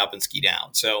just skin up and ski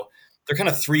down. So there are kind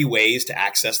of 3 ways to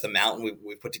access the mountain.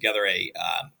 We've put together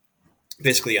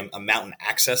basically a mountain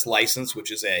access license,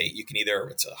 which is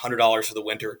it's $100 for the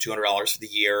winter, or $200 for the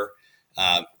year.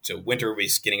 So winter would be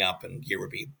skinning up, and year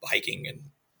would be hiking and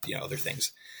other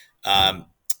things.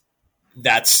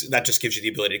 That just gives you the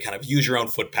ability to kind of use your own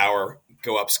foot power,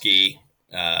 go up ski,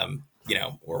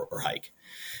 or hike.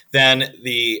 Then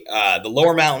the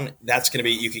lower mountain, that's going to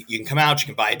be, you can come out, you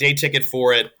can buy a day ticket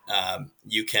for it.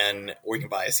 You can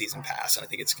buy a season pass. And I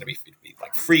think it's going to be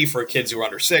like free for kids who are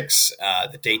under 6.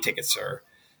 The day tickets are,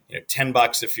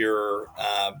 $10 if you're,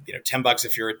 $10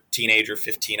 if you're a teenager,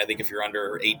 15, I think if you're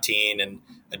under 18, and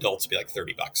adults would be like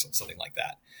 $30, something like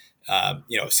that.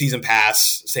 Season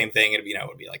pass, same thing. It'd be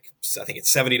like, I think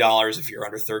it's $70 if you're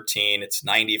under 13, it's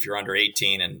 $90 if you're under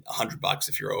 18, and $100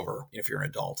 if you're over, if you're an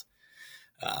adult.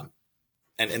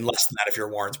 And less than that if you're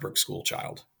a Warrensburg school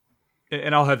child.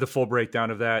 And I'll have the full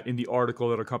breakdown of that in the article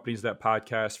that accompanies that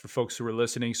podcast for folks who are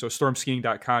listening. So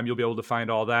stormskiing.com, you'll be able to find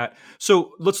all that.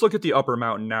 So let's look at the upper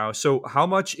mountain now. So how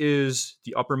much is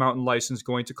the upper mountain license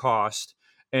going to cost?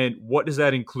 And what does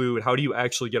that include? How do you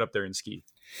actually get up there and ski?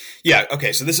 Yeah.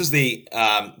 Okay. So this is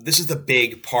the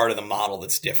big part of the model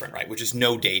that's different, right? Which is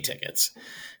no day tickets.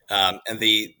 And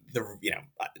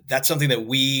that's something that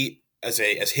we as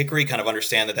Hickory kind of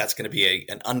understand that's going to be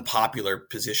an unpopular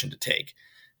position to take.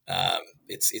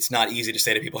 It's not easy to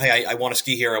say to people, hey, I want to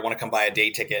ski here. I want to come buy a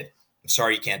day ticket. I'm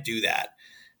sorry, you can't do that.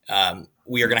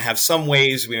 We are going to have some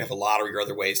ways. We have a lottery or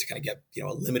other ways to kind of get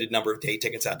a limited number of day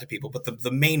tickets out to people. But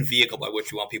the main vehicle by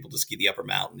which we want people to ski the upper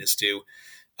mountain is to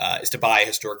buy a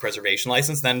historic preservation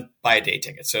license, then buy a day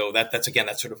ticket. So that's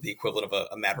sort of the equivalent of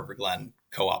a Mad River Glen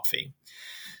co-op fee.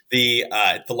 The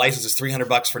license is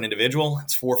 $300 for an individual.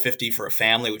 It's $450 for a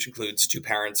family, which includes 2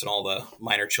 parents and all the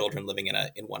minor children living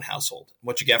in one household.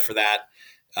 What you get for that,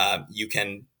 you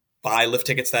can buy lift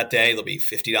tickets that day. They'll be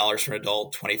 $50 for an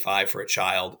adult, $25 for a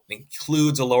child. It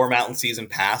includes a lower mountain season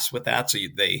pass with that,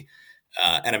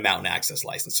 and a mountain access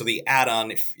license. So the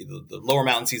add-on, if the lower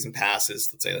mountain season pass is,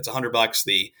 let's say that's $100.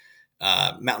 The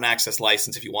mountain access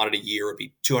license, if you wanted a year, would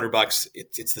be $200.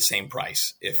 It's the same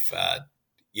price. If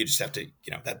you just have to,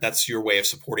 that's your way of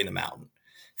supporting the mountain.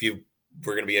 If you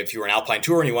were an alpine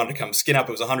tour and you wanted to come skin up,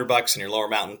 it was $100, and your lower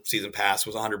mountain season pass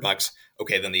was $100.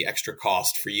 Okay, then the extra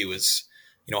cost for you is,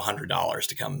 $100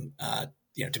 to come,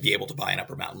 to be able to buy an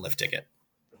upper mountain lift ticket.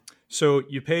 So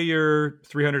you pay your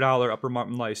 $300 upper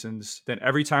mountain license. Then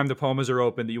every time the Pomas are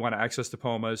open that you want to access the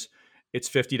Pomas, it's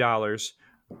 $50.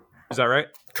 Is that right?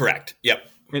 Correct. Yep.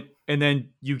 And then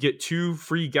you get 2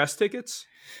 free guest tickets?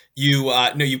 You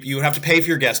have to pay for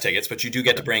your guest tickets, but you do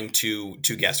get to bring two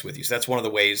guests with you. So that's one of the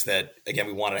ways that, again,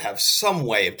 we want to have some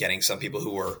way of getting some people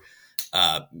who are,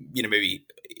 maybe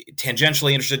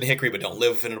tangentially interested in Hickory, but don't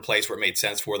live in a place where it made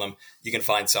sense for them. You can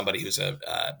find somebody who's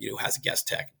has a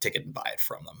guest ticket and buy it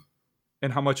from them.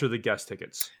 And how much are the guest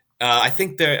tickets? I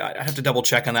think I have to double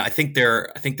check on that. I think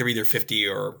they're either 50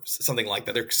 or something like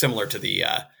that. They're similar to the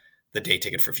day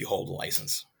ticket for if you hold a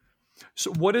license.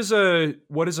 So what is a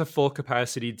full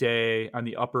capacity day on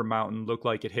the upper mountain look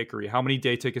like at Hickory? How many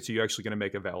day tickets are you actually going to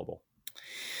make available?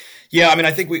 Yeah, I mean,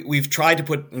 I think we've tried to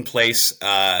put in place.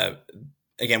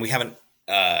 Again, we haven't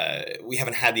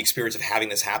had the experience of having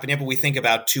this happen yet, but we think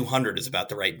about 200 is about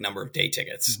the right number of day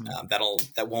tickets. Mm-hmm.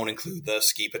 That won't include the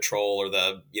ski patrol or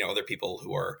the other people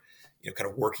who are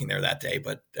kind of working there that day,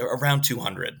 but around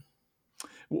 200.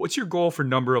 What's your goal for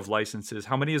number of licenses?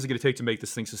 How many is it going to take to make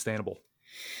this thing sustainable?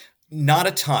 Not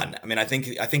a ton. I mean, I think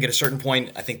at a certain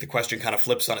point, I think the question kind of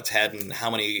flips on its head, and how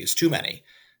many is too many?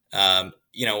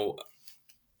 You know,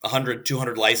 100,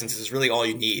 200 licenses is really all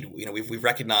you need. You know, we've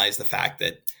recognized the fact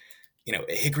that, you know,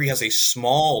 Hickory has a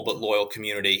small but loyal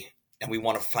community, and we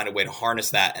want to find a way to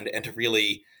harness that, and to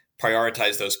really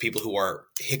prioritize those people who are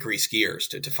Hickory skiers,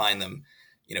 to find them,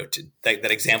 you know, to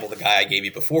that example, the guy I gave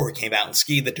you before, who came out and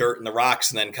skied the dirt and the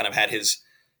rocks, and then kind of had his,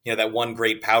 you know, that one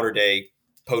great powder day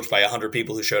poached by 100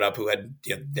 people who showed up, who had,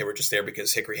 you know, they were just there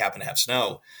because Hickory happened to have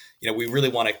snow. You know, we really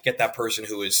want to get that person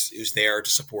who's there to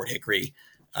support Hickory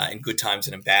in good times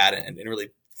and in bad, and really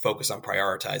focus on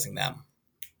prioritizing them.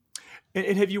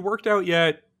 And have you worked out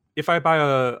yet, if I buy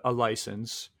a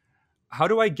license, how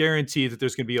do I guarantee that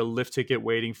there's going to be a lift ticket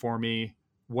waiting for me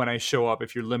when I show up?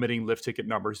 If you're limiting lift ticket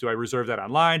numbers, do I reserve that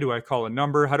online? Do I call a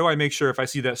number? How do I make sure if I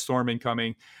see that storm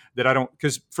incoming that I don't,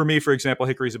 because for me, for example,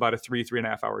 Hickory is about a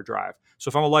 3.5 hour drive. So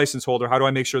if I'm a license holder, how do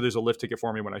I make sure there's a lift ticket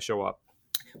for me when I show up?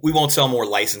 We won't sell more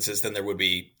licenses than there would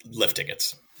be lift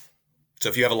tickets. So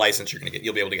if you have a license,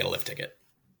 you'll be able to get a lift ticket.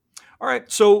 All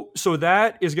right, so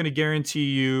that is going to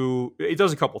guarantee you. It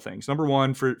does a couple things. Number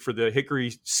one, for the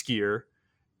Hickory skier,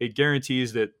 it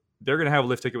guarantees that they're going to have a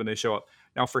lift ticket when they show up.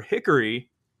 Now, for Hickory,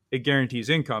 it guarantees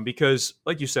income because,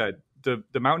 like you said,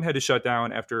 the mountain had to shut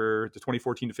down after the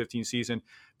 2014 to 15 season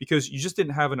because you just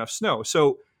didn't have enough snow.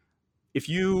 So if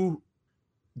you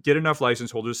get enough license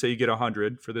holders, say you get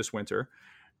 100 for this winter,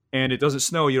 and it doesn't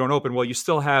snow, you don't open, well, you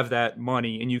still have that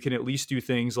money, and you can at least do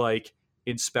things like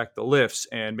inspect the lifts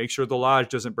and make sure the lodge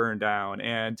doesn't burn down,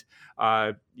 and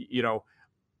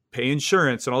pay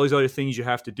insurance and all these other things you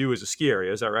have to do as a ski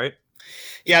area. Is that right?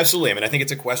 Yeah, absolutely. I mean, I think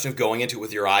it's a question of going into it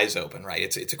with your eyes open, right?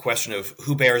 It's a question of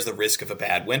who bears the risk of a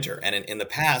bad winter. And in the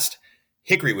past,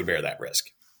 Hickory would bear that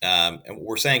risk. And what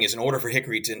we're saying is, in order for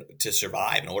Hickory to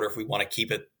survive, in order if we want to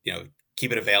keep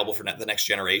it available for the next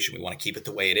generation, we want to keep it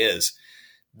the way it is,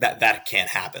 that can't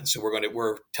happen. So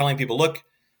we're telling people, look,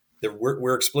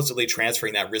 we're explicitly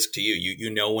transferring that risk to you.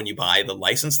 You know, when you buy the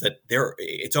license, that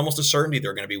it's almost a certainty there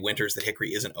are going to be winters that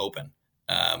Hickory isn't open.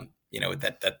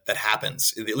 That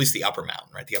happens, at least the upper mountain,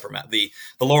 right? The upper mountain,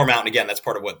 the lower mountain, again, that's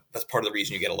part of the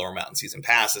reason you get a lower mountain season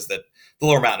pass, is that the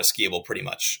lower mountain is skiable pretty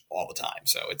much all the time.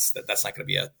 So that's not going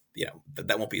to be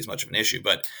that won't be as much of an issue,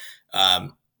 but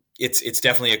it's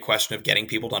definitely a question of getting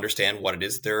people to understand what it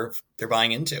is they're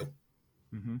buying into.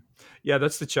 Mm-hmm. Yeah,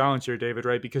 that's the challenge here, David,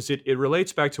 right? Because it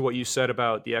relates back to what you said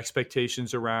about the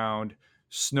expectations around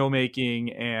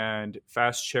snowmaking and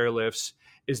fast chairlifts,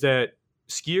 is that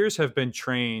skiers have been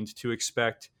trained to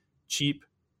expect cheap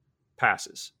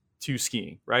passes to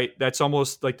skiing, right? That's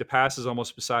almost like the pass is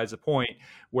almost besides the point,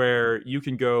 where you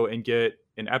can go and get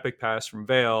an Epic Pass from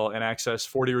Vail and access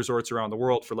 40 resorts around the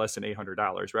world for less than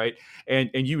 $800, right? And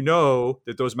you know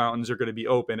that those mountains are going to be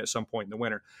open at some point in the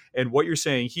winter. And what you're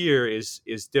saying here is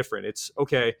different. It's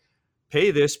okay,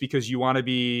 pay this because you want to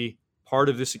be part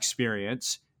of this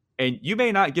experience, and you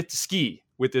may not get to ski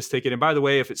with this ticket. And by the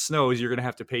way, if it snows, you're going to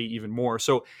have to pay even more.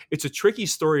 So it's a tricky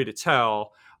story to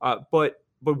tell. But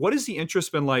what has the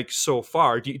interest been like so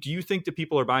far? Do you think that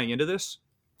people are buying into this?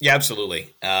 Yeah,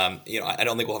 absolutely. I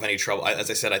don't think we'll have any trouble.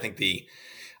 As I said, I think the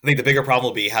bigger problem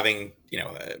will be having,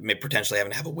 potentially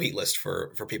having to have a wait list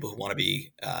for people who want to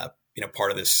be,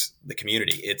 part of the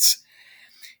community. It's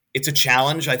a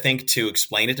challenge, I think, to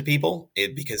explain it to people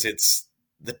because it's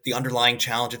the underlying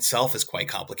challenge itself is quite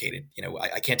complicated.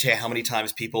 I can't tell you how many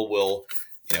times people will,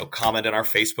 comment on our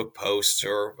Facebook posts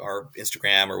or our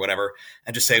Instagram or whatever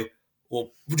and just say,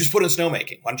 well, we'll just put in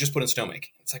snowmaking. Why don't you just put in snowmaking?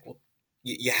 It's like, well,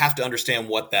 you have to understand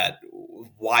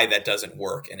why that doesn't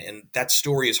work. And that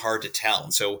story is hard to tell.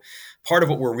 And so part of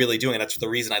what we're really doing, and that's the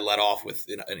reason I led off with,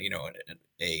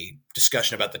 a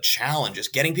discussion about the challenge, is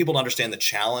getting people to understand the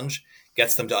challenge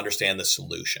gets them to understand the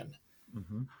solution.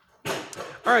 Mm-hmm.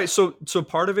 All right. So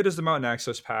part of it is the mountain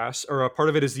access pass, or a part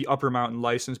of it is the upper mountain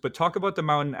license, but talk about the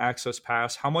mountain access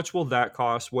pass. How much will that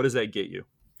cost? What does that get you?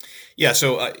 Yeah.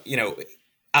 So,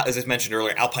 as I mentioned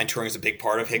earlier, alpine touring is a big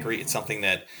part of Hickory. It's something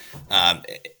that,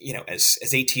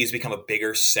 as AT has become a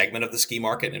bigger segment of the ski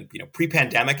market, and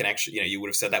pre-pandemic, and actually, you would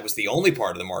have said that was the only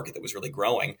part of the market that was really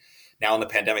growing. Now in the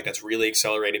pandemic, that's really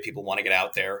accelerated. People want to get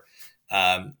out there.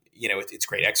 It's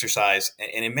great exercise,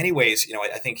 and in many ways,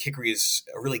 I think Hickory is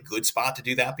a really good spot to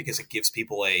do that because it gives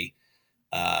people a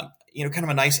kind of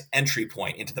a nice entry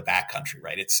point into the backcountry,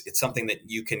 right? It's something that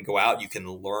you can go out, you can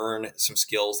learn some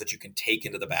skills that you can take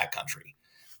into the backcountry.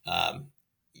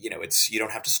 You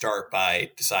don't have to start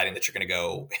by deciding that you're going to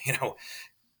go,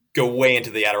 go way into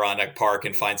the Adirondack Park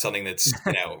and find something that's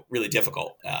really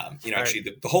difficult. Right.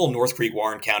 Actually, the whole North Creek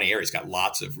Warren County area's got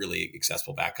lots of really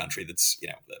accessible backcountry. That's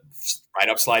right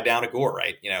up, slide down to Gore,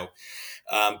 right?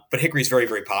 But Hickory's very,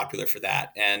 very popular for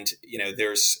that, and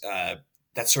there's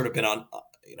that's sort of been on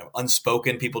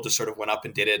unspoken. People just sort of went up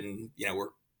and did it, and we're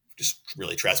just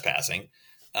really trespassing.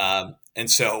 And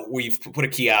so we've put a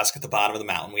kiosk at the bottom of the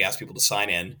mountain. We ask people to sign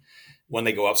in when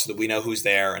they go up so that we know who's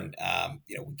there, and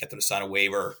we get them to sign a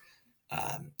waiver.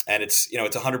 And it's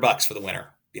 $100 for the winter.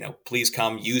 Please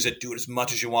come, use it, do it as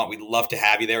much as you want. We'd love to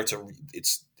have you there. It's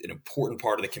an important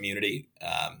part of the community,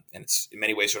 and it's in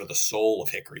many ways sort of the soul of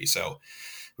Hickory. So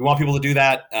we want people to do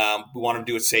that. We want them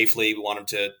to do it safely. We want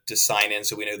them to sign in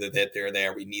so we know that they're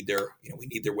there. We need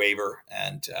their waiver,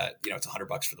 and it's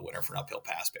 $100 for the winter for an uphill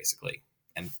pass, basically,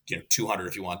 and $200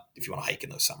 if you want to hike in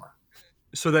the summer.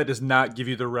 So that does not give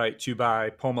you the right to buy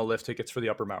Poma lift tickets for the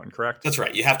upper mountain, correct? That's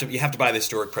right. You have to buy the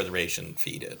historic preservation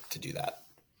fee to do that.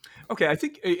 Okay, I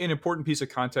think an important piece of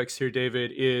context here,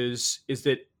 David, is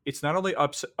that it's not only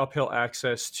uphill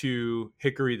access to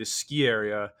Hickory, the ski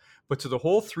area, but to the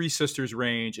whole Three Sisters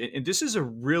range. And this is a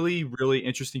really, really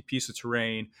interesting piece of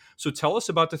terrain. So tell us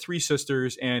about the Three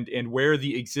Sisters and where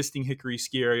the existing Hickory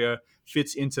ski area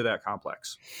fits into that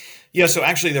complex. Yeah, so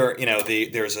actually,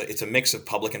 it's a mix of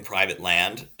public and private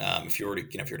land. If you were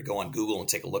to go on Google and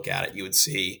take a look at it, you would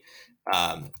see,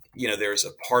 there's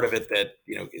a part of it that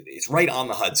it's right on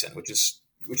the Hudson, which is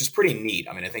pretty neat.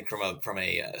 I mean, I think from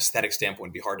a aesthetic standpoint,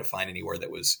 it'd be hard to find anywhere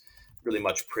that was really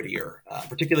much prettier,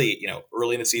 particularly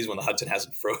early in the season when the Hudson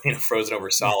hasn't frozen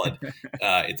over solid.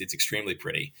 It's extremely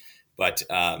pretty. But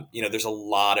there's a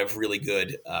lot of really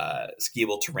good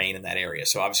skiable terrain in that area.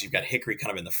 So obviously you've got Hickory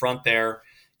kind of in the front there.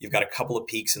 You've got a couple of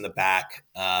peaks in the back.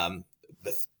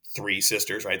 The Three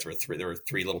Sisters, right? There were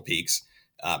three little peaks.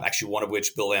 Actually, one of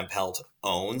which Bill Van Pelt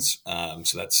owns.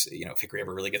 So that's if Hickory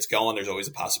ever really gets going, there's always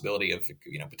a possibility of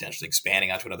potentially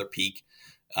expanding onto another peak.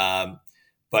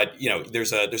 But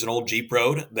there's an old Jeep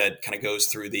road that kind of goes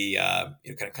through the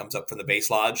kind of comes up from the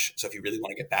base lodge. So if you really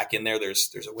want to get back in there,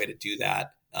 there's a way to do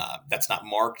that. That's not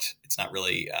marked. It's not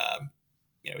really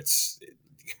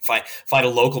find a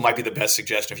local might be the best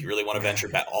suggestion if you really want to venture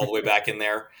back all the way back in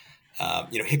there.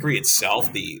 Hickory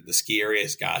itself, the ski area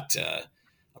has got.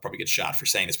 I'll probably get shot for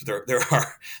saying this, but there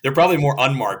are probably more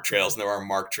unmarked trails than there are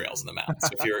marked trails in the mountains.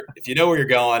 So if you know where you're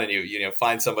going and you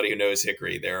find somebody who knows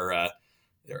Hickory, there are a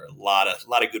lot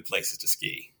of good places to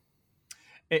ski.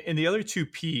 And the other two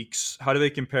peaks, how do they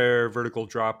compare vertical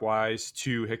drop wise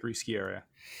to Hickory ski area?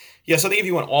 Yeah, so I think if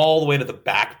you went all the way to the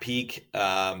back peak,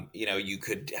 you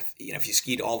could, if you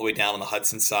skied all the way down on the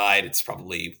Hudson side, it's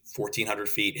probably 1,400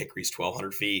 feet. Hickory's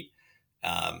 1,200 feet.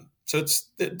 So it's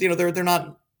they're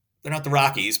not the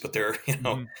Rockies, but they're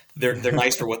they're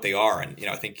nice for what they are. And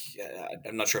I think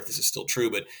I'm not sure if this is still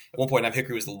true, but at one point in time,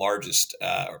 Hickory was the largest,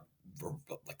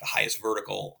 like the highest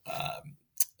vertical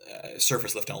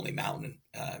surface lift only mountain,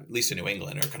 at least in New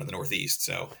England or kind of the Northeast.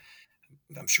 So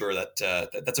I'm sure that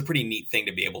that's a pretty neat thing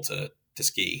to be able to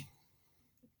ski.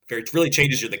 It really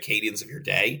changes the cadence of your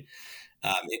day.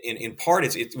 In part,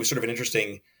 it was sort of an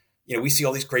interesting. We see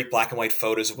all these great black and white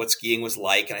photos of what skiing was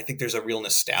like, and I think there's a real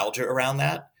nostalgia around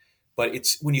that. But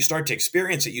it's when you start to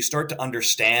experience it, you start to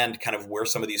understand kind of where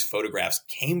some of these photographs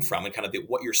came from and kind of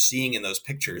what you're seeing in those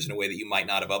pictures in a way that you might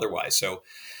not have otherwise. So,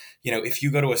 if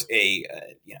you go to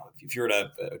if you're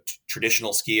at a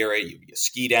traditional ski area, you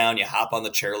ski down, you hop on the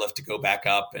chairlift to go back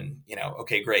up, and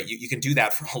okay, great, you can do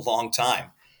that for a long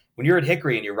time. When you're at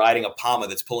Hickory and you're riding a Poma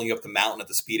that's pulling you up the mountain at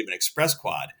the speed of an express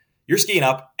quad, you're skiing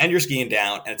up and you're skiing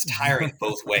down, and it's tiring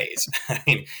both ways. I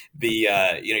mean,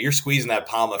 you're squeezing that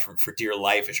Poma for dear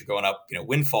life as you're going up,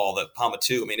 Windfall, the Poma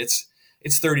 2. I mean, it's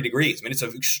 30 degrees. I mean, it's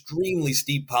an extremely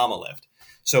steep Poma lift.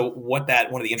 So one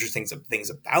of the interesting things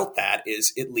about that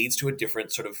is it leads to a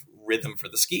different sort of rhythm for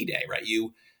the ski day, right?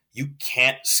 You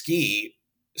can't ski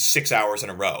 6 hours in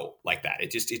a row like that.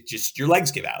 It just your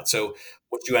legs give out. So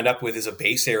what you end up with is a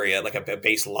base area, like a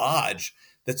base lodge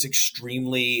that's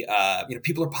extremely,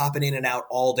 people are popping in and out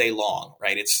all day long,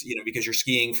 right? It's, because you're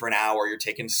skiing for an hour, you're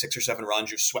taking 6 or 7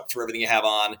 runs, you sweat through everything you have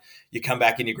on, you come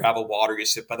back in, you grab a water, you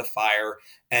sit by the fire,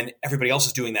 and everybody else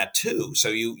is doing that too. So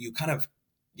you kind of,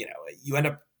 you end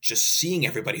up just seeing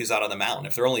everybody who's out on the mountain.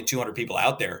 If there are only 200 people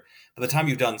out there, by the time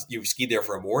you've skied there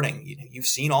for a morning, you've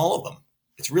seen all of them.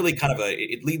 It's really kind of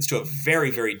it leads to a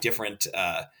very, very different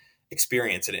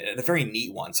experience and a very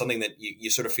neat one, something that you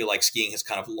sort of feel like skiing has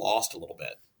kind of lost a little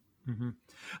bit. Mm-hmm.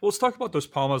 Well, let's talk about those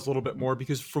Pomas a little bit more,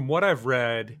 because from what I've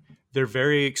read, they're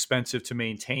very expensive to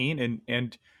maintain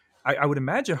and I would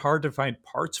imagine hard to find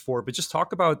parts for, but just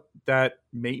talk about that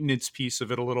maintenance piece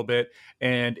of it a little bit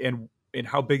and and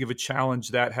how big of a challenge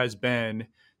that has been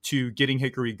to getting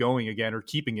Hickory going again or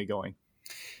keeping it going.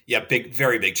 Yeah, big,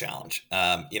 very big challenge.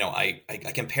 I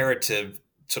compare it to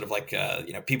sort of like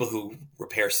people who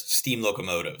repair steam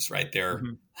locomotives, right? They're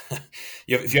Mm-hmm.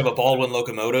 if you have a Baldwin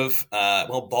locomotive,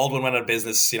 well, Baldwin went out of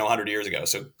business 100 years ago,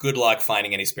 so good luck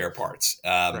finding any spare parts.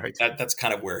 Right. That's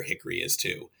kind of where Hickory is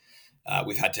too.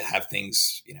 We've had to have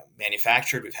things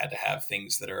manufactured. We've had to have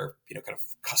things that are kind of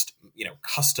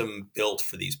custom built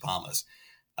for these Palmas.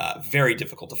 Very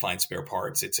difficult to find spare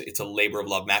parts. It's a labor of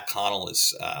love. Matt Connell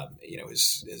has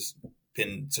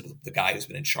been sort of the guy who's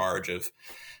been in charge of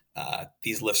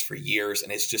these lifts for years,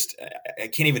 and it's just I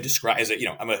can't even describe.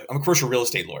 I'm a commercial real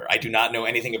estate lawyer. I do not know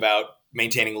anything about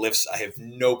maintaining lifts. I have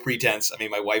no pretense. I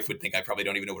mean, my wife would think I probably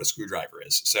don't even know what a screwdriver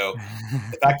is. So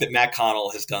the fact that Matt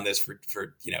Connell has done this for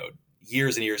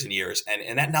years and years and years,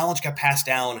 and that knowledge got passed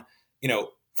down,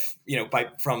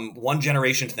 from one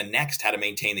generation to the next, how to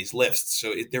maintain these lifts.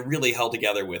 So they're really held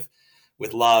together with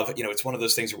love. It's one of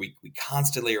those things where we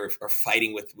constantly are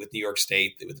fighting with New York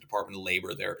State, with the Department of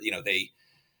Labor. They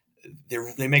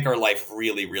make our life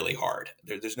really, really hard.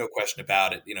 There's no question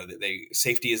about it.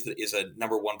 Safety is a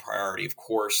number one priority, of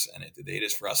course, and it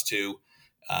is for us too.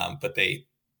 But they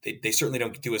certainly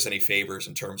don't do us any favors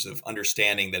in terms of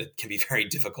understanding that it can be very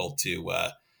difficult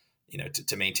to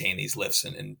maintain these lifts,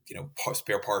 and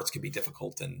spare parts can be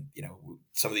difficult, and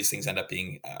some of these things end up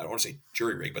being, I don't want to say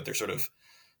jury rigged, but they're sort of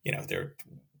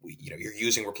you're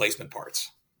using replacement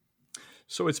parts.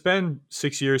 So it's been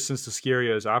 6 years since the ski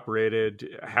area has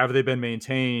operated. Have they been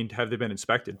maintained? Have they been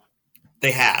inspected?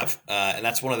 They have, and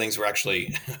that's one of the things we're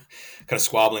actually kind of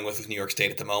squabbling with New York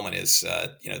State at the moment is,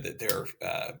 that they're,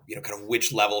 kind of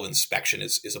which level of inspection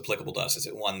is applicable to us. Is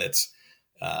it one that's,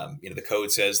 the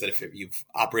code says that if you've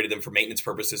operated them for maintenance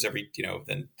purposes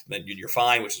then you're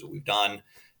fine, which is what we've done.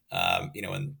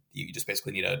 And you just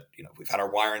basically need we've had our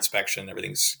wire inspection,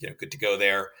 everything's, good to go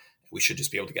there. We should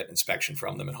just be able to get an inspection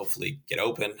from them and hopefully get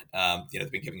open. They've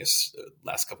been giving us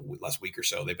last week or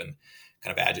so. They've been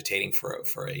kind of agitating for a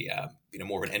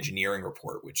more of an engineering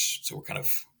report, so we're kind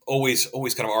of always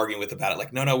kind of arguing with about it.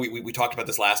 Like, no, we talked about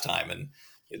this last time, and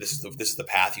this is the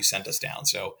path you sent us down.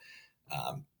 So,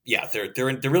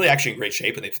 they're really actually in great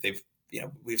shape, and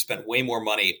we've spent way more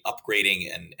money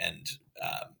upgrading and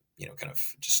kind of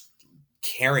just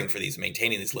caring for these,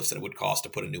 maintaining these lifts than it would cost to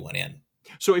put a new one in.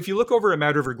 So if you look over at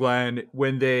Mad River Glen,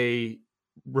 when they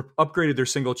upgraded their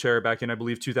single chair back in, I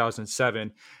believe,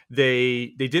 2007,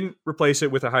 they didn't replace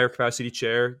it with a higher capacity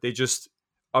chair. They just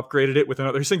upgraded it with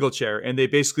another single chair, and they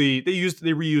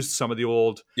reused some of the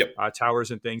old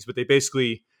towers and things, but they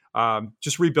basically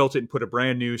just rebuilt it and put a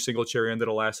brand new single chair in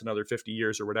that'll last another 50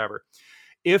 years or whatever.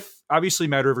 If obviously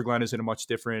Mad River Glen is in a much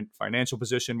different financial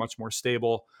position, much more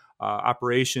stable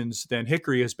operations than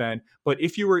Hickory has been. But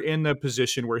if you were in the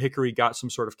position where Hickory got some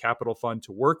sort of capital fund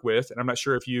to work with, and I'm not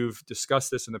sure if you've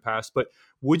discussed this in the past, but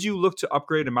would you look to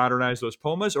upgrade and modernize those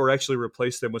Pumas, or actually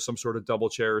replace them with some sort of double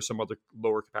chair or some other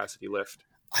lower capacity lift?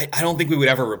 I don't think we would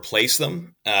ever replace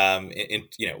them.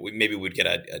 We would get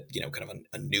kind of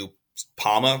a new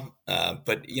Palma,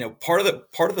 but part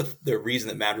of the reason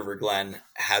that Mad River Glen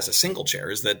has a single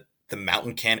chair is that the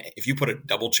mountain if you put a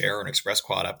double chair or an express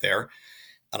quad up there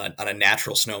on a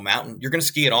natural snow mountain, you're going to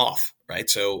ski it off, right?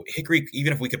 So Hickory,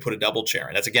 even if we could put a double chair,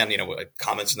 and that's again,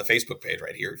 comments in the Facebook page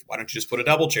right here. Why don't you just put a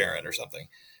double chair in or something?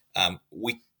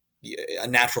 A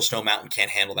natural snow mountain can't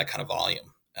handle that kind of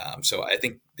volume. So I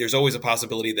think there's always a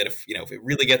possibility that if it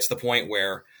really gets to the point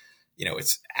where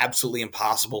it's absolutely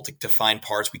impossible to find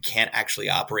parts, we can't actually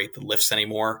operate the lifts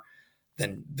anymore,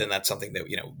 then that's something that,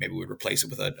 maybe we'd replace it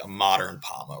with a modern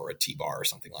Palma or a T-bar or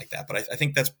something like that. But I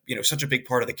think that's, such a big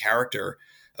part of the character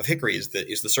of Hickory is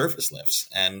the surface lifts.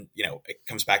 And, it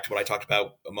comes back to what I talked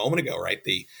about a moment ago, right?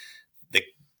 The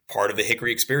part of the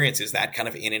Hickory experience is that kind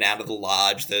of in and out of the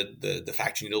lodge, the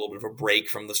fact you need a little bit of a break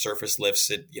from the surface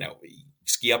lifts,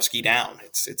 ski up, ski down.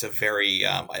 It's a very,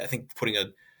 I think putting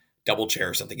a double chair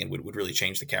or something in would really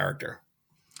change the character.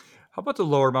 How about the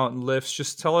lower mountain lifts?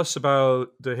 Just tell us about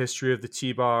the history of the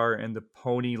T-bar and the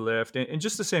pony lift. And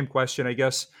just the same question, I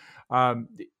guess,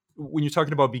 when you're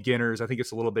talking about beginners, I think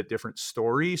it's a little bit different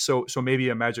story. So maybe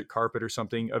a magic carpet or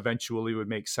something eventually would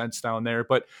make sense down there.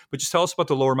 But just tell us about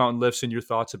the lower mountain lifts and your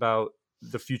thoughts about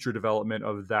the future development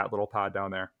of that little pod down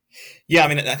there. Yeah, I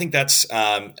mean, I think that's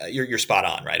you're spot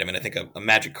on, right? I mean, I think a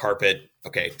magic carpet.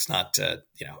 Okay, it's not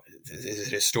is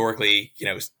it historically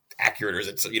accurate, or is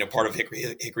it part of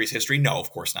Hickory's history? No, of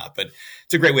course not. But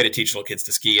it's a great way to teach little kids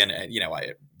to ski, and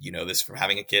I this from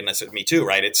having a kid, and I said, me too,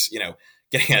 right? It's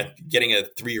getting a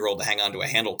 3-year-old to hang on to a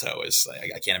handle toe is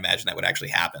I can't imagine that would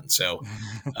actually happen. So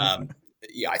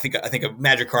yeah, I think a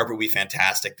magic carpet would be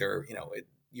fantastic.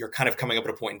 You're kind of coming up at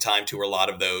a point in time too where a lot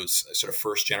of those sort of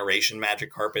first generation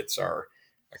magic carpets are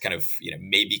kind of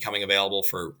maybe coming available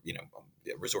for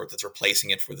a resort that's replacing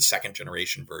it for the second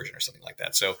generation version or something like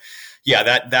that. So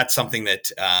yeah, that's something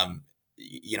that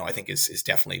I think is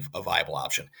definitely a viable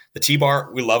option. The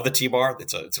T-bar, we love the T-bar.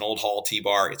 It's an old hall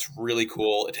T-bar. It's really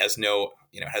cool. It has no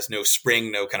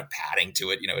spring, no kind of padding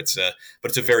to it.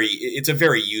 But it's a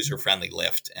very user friendly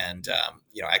lift. And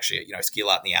actually, I ski a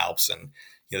lot in the Alps, and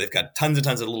they've got tons and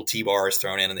tons of little T-bars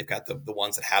thrown in, and they've got the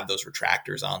ones that have those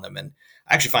retractors on them. And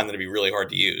I actually find them to be really hard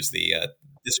to use.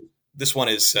 This one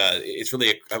is it's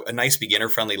really a nice beginner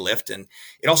friendly lift, and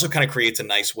it also kind of creates a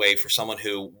nice way for someone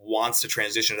who wants to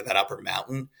transition to that upper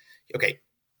mountain. Okay,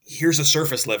 here's a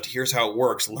surface lift. Here's how it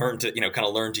works. Learn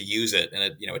to use it, and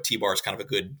a T-bar is kind of a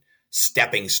good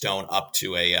stepping stone up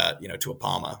to a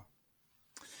Palma.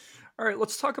 All right,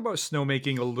 let's talk about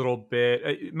snowmaking a little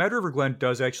bit. Mad River Glen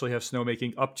does actually have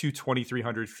snowmaking up to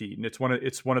 2,300 feet, and it's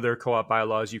one of their co-op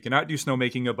bylaws. You cannot do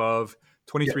snowmaking above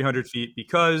 2,300 feet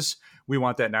because we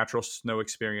want that natural snow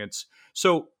experience.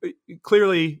 So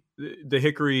clearly, the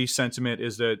Hickory sentiment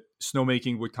is that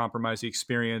snowmaking would compromise the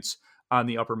experience on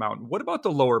the upper mountain. What about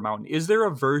the lower mountain? Is there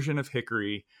a version of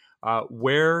Hickory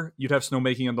where you'd have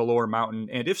snowmaking on the lower mountain?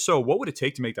 And if so, what would it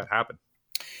take to make that happen?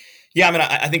 Yeah, I mean,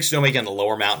 I think snowmaking on the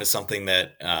lower mountain is something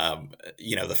that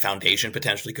the foundation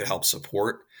potentially could help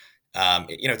support.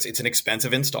 It's an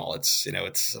expensive install. It's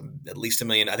at least $1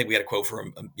 million. I think we had a quote for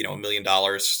 $1 million.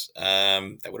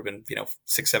 That would have been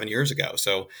 6-7 years ago.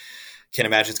 So can't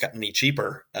imagine it's gotten any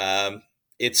cheaper. I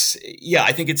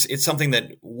think it's something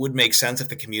that would make sense if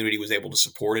the community was able to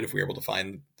support it, if we were able to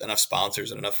find enough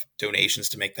sponsors and enough donations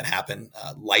to make that happen.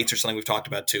 Lights are something we've talked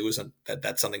about too.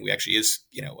 That's something we actually is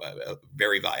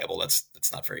very viable. That's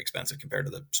not very expensive compared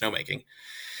to the snowmaking.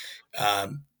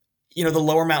 The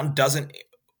lower mountain doesn't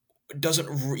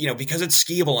because it's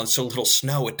skiable on so little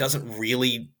snow, it doesn't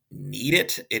really need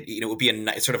it. It would be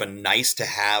it's sort of a nice to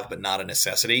have, but not a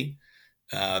necessity.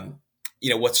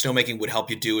 What snowmaking would help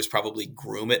you do is probably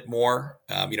groom it more.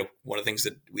 One of the things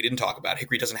that we didn't talk about,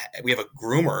 Hickory we have a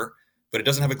groomer, but it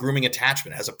doesn't have a grooming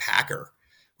attachment. It has a packer,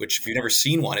 which if you've never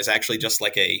seen one is actually just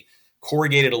like a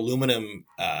corrugated aluminum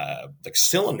like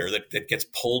cylinder that gets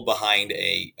pulled behind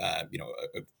a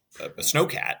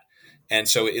snowcat. And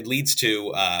so it leads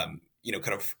to,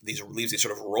 kind of leaves these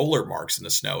sort of roller marks in the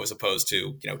snow as opposed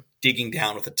to, digging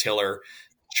down with a tiller,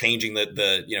 changing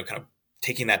the kind of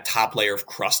taking that top layer of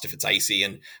crust if it's icy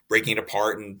and breaking it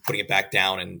apart and putting it back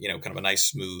down in, kind of a nice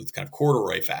smooth kind of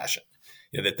corduroy fashion.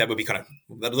 That would be kind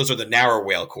of, those are the narrow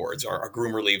whale cords. Our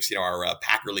groomer leaves, our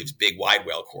packer leaves big wide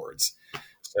whale cords.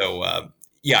 So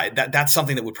that's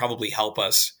something that would probably help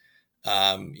us,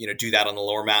 do that on the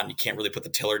lower mountain. You can't really put the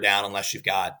tiller down unless you've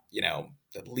got,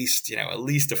 at least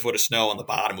a foot of snow on the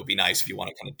bottom would be nice if you want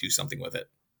to kind of do something with it.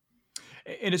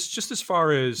 And it's just as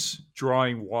far as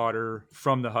drawing water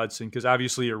from the Hudson, because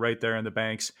obviously you're right there in the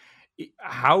banks.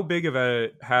 How big of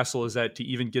a hassle is that to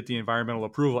even get the environmental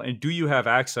approval? And do you have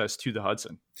access to the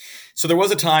Hudson? So there was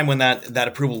a time when that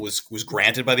approval was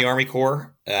granted by the Army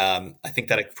Corps. I think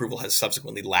that approval has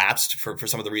subsequently lapsed for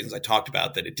some of the reasons I talked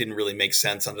about, that it didn't really make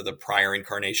sense under the prior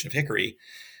incarnation of Hickory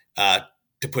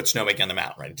to put snowmaking on the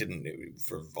mountain, right? It didn't,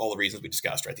 for all the reasons we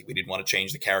discussed, right? I think we didn't want to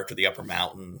change the character of the upper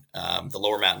mountain. The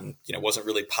lower mountain, wasn't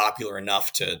really popular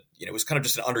enough to, it was kind of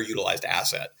just an underutilized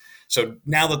asset. So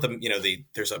now that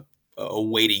there's a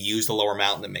way to use the lower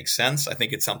mountain that makes sense, I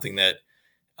think it's something that,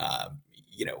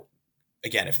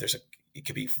 again, if it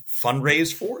could be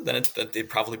fundraised for, then it'd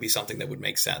probably be something that would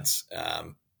make sense.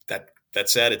 That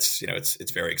said,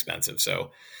 it's very expensive.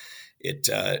 So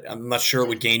I'm not sure it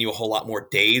would gain you a whole lot more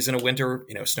days in a winter.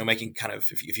 Snowmaking kind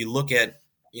of, if you look at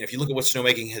what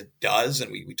snowmaking does,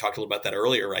 and we talked a little about that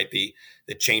earlier, right?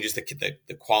 That changes the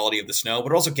quality of the snow,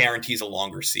 but it also guarantees a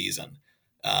longer season.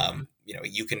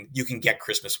 You can get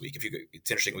Christmas week.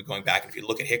 It's interesting going back, and if you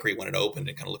look at Hickory when it opened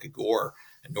and kind of look at Gore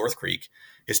and North Creek,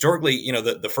 historically,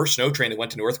 the first snow train that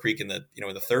went to North Creek in the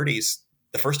 30s,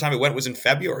 the first time it went was in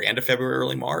February, end of February,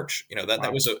 early March.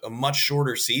 That was a much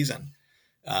shorter season.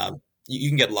 You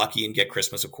can get lucky and get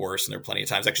Christmas, of course, and there are plenty of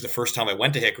times. Actually, the first time I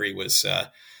went to Hickory was,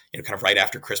 kind of right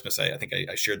after Christmas. I think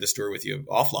I shared this story with you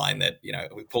offline that,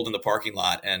 we pulled in the parking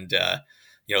lot and,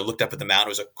 looked up at the mountain. It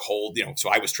was a cold, so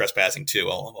I was trespassing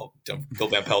too. Bill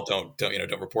Van Pelt,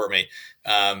 don't report me.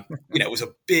 It was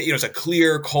it was a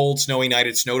clear, cold, snowy night.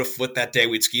 It snowed a foot that day.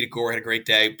 We'd skied at Gore, had a great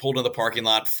day, pulled in the parking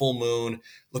lot, full moon,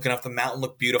 looking up the mountain,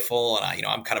 looked beautiful. And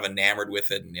I'm kind of enamored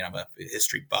with it. And, I'm a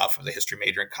history buff. I was a history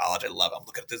major in college. I love it. I'm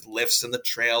looking at the lifts and the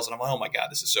trails and I'm like, oh my God,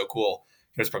 this is so cool.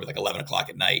 It's probably like 11 o'clock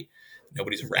at night.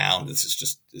 nobody's around. This is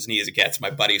just as neat as it gets.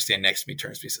 My buddy who's standing next to me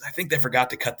turns to me and says, I think they forgot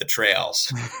to cut the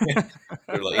trails.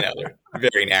 They're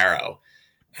very narrow.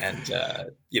 And,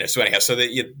 so anyhow, so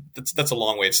that's a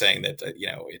long way of saying that,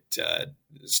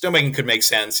 snowmaking could make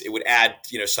sense. It would add,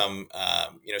 some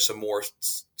more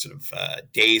sort of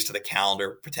days to the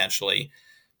calendar, potentially.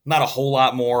 Not a whole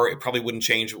lot more. It probably wouldn't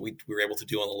change what we were able to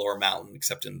do on the lower mountain,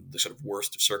 except in the sort of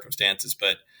worst of circumstances.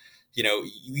 But,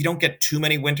 you don't get too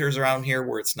many winters around here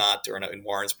where it's not, or in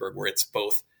Warrensburg, where it's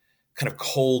both kind of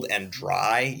cold and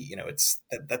dry.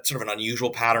 That's sort of an unusual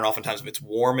pattern. Oftentimes if it's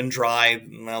warm and dry,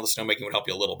 well, the snowmaking would help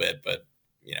you a little bit, but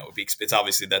it's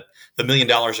obviously that the $1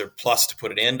 million or plus to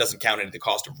put it in doesn't count into the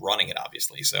cost of running it,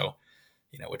 obviously. So,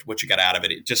 what you got out of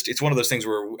it, it's one of those things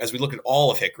where, as we look at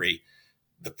all of Hickory,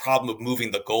 the problem of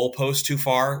moving the goalpost too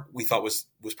far, we thought was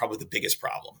probably the biggest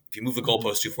problem. If you move the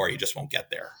goalpost too far, you just won't get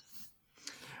there.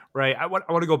 Right. I want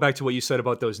to go back to what you said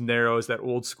about those narrows, that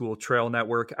old school trail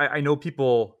network. I know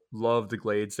people love the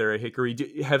glades there at Hickory.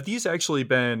 Have these actually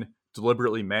been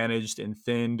deliberately managed and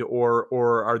thinned,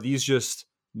 or are these just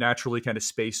naturally kind of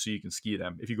spaced so you can ski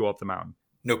them if you go up the mountain?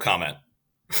 No comment.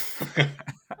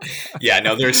 Yeah,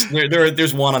 no,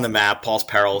 there's one on the map. Paul's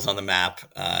Peril is on the map.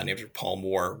 Named Paul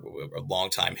Moore, a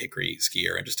longtime Hickory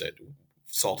skier and just a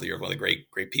salt of the earth, one of the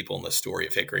great people in the story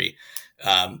of Hickory.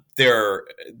 There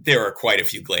are quite a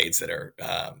few glades that are,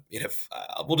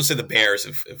 we'll just say the bears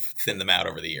have thinned them out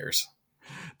over the years.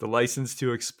 The license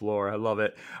to explore. I love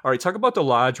it. All right. Talk about the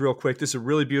lodge real quick. This is a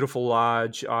really beautiful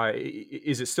lodge.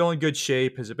 Is it still in good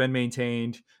shape? Has it been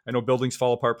maintained? I know buildings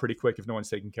fall apart pretty quick if no one's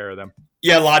taking care of them.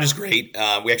 Yeah, lodge is great.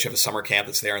 We actually have a summer camp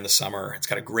that's there in the summer. It's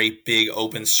got a great big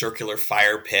open circular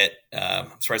fire pit.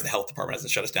 I'm surprised the health department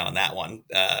hasn't shut us down on that one.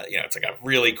 It's like a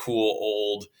really cool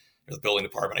old, the building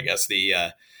department, I guess,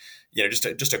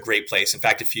 just a great place. In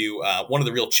fact, if you, one of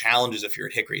the real challenges if you're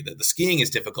at Hickory, the skiing is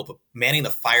difficult, but manning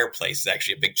the fireplace is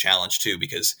actually a big challenge too,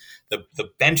 because the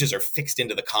benches are fixed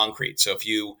into the concrete. So if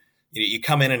you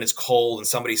come in and it's cold and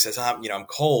somebody says, I'm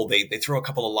cold, they throw a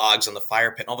couple of logs on the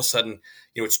fire pit and all of a sudden,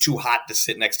 it's too hot to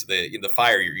sit next to the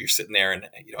fire. You're sitting there and,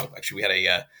 actually we had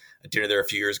a dinner there a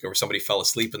few years ago where somebody fell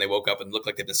asleep and they woke up and looked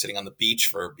like they've been sitting on the beach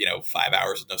for 5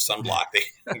 hours with no sunblock.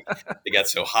 They got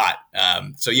so hot.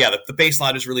 The base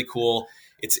lodge is really cool.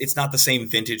 It's not the same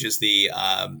vintage as the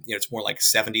it's more like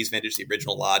 70s vintage. The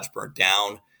original lodge burnt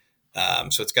down,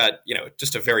 so it's got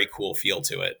just a very cool feel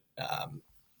to it.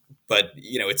 But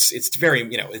it's very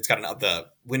it's got the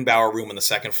Windbauer room on the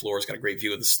second floor. It's got a great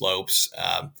view of the slopes.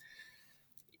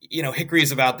 Hickory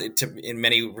is in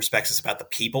many respects, it's about the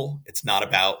people. It's not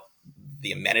about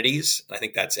the amenities. And I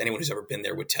think that's anyone who's ever been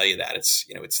there would tell you that it's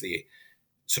the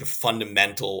sort of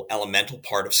fundamental, elemental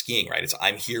part of skiing, right? It's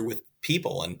I'm here with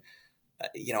people. And,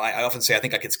 I often say, I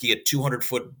think I could ski a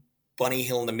 200-foot bunny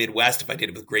hill in the Midwest if I did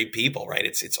it with great people, right?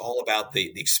 It's all about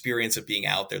the experience of being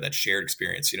out there, that shared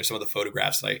experience. Some of the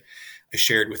photographs that I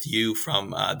shared with you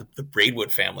from the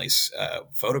Braidwood family's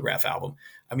photograph album.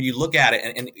 I mean, you look at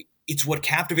it and it's what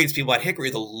captivates people at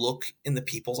Hickory, the look in the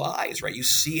people's eyes, right? You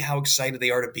see how excited they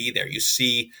are to be there. You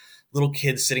see little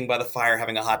kids sitting by the fire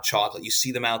having a hot chocolate. You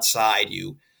see them outside.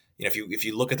 If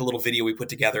you look at the little video we put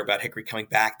together about Hickory coming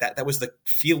back, that was the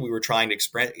feel we were trying to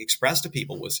express to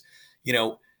people was,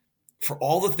 for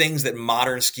all the things that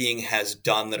modern skiing has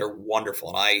done that are wonderful.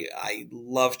 And I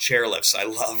love chairlifts. I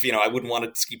love, I wouldn't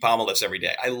want to ski pommel lifts every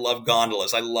day. I love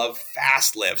gondolas. I love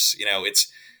fast lifts.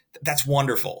 That's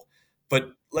wonderful.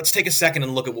 But let's take a second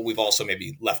and look at what we've also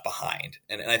maybe left behind.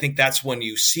 And I think that's when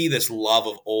you see this love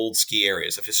of old ski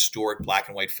areas, of historic black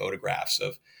and white photographs,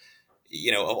 of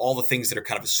all the things that are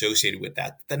kind of associated with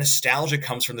that. The nostalgia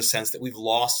comes from the sense that we've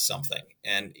lost something.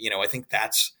 And, I think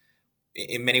that's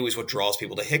in many ways what draws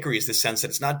people to Hickory, is the sense that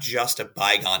it's not just a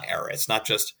bygone era. It's not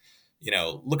just,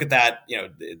 look at that,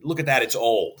 it's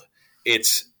old.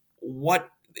 It's what,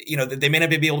 they may not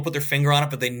be able to put their finger on it,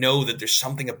 but they know that there's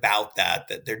something about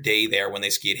that their day there when they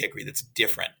ski at Hickory that's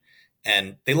different,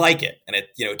 and they like it. And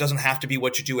it doesn't have to be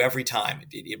what you do every time.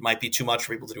 It might be too much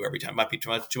for people to do every time. It might be too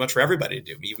much for everybody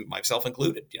to do, even myself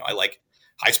included. I like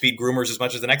high speed groomers as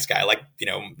much as the next guy. I like,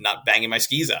 not banging my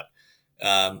skis up.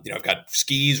 I've got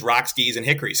skis, rock skis, and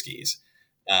Hickory skis.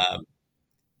 But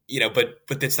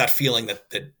it's that feeling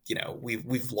that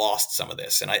we've lost some of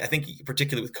this. And I think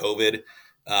particularly with COVID,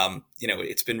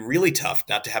 it's been really tough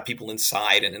not to have people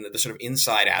inside, and the sort of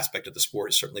inside aspect of the sport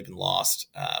has certainly been lost.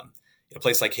 A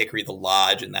place like Hickory, the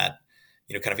lodge, and that,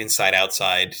 kind of inside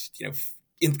outside,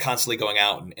 constantly going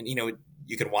out and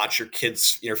you can watch your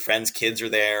kids, your friends' kids are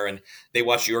there and they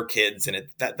watch your kids, and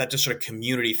that just sort of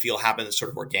community feel happens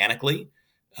sort of organically,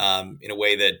 in a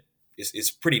way that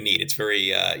is pretty neat. It's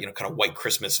very, kind of white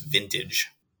Christmas vintage.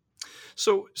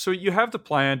 So you have the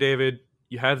plan, David.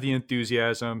 You have the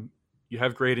enthusiasm. You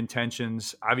have great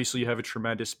intentions. Obviously, you have a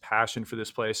tremendous passion for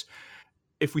this place.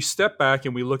 If we step back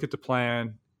and we look at the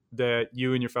plan that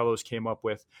you and your fellows came up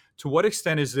with, to what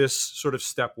extent is this sort of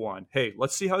step one? Hey,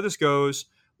 let's see how this goes.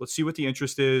 Let's see what the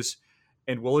interest is,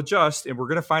 and we'll adjust. And we're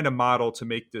going to find a model to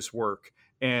make this work.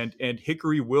 And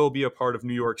Hickory will be a part of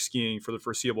New York skiing for the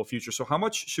foreseeable future. So how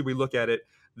much should we look at it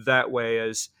that way?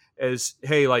 As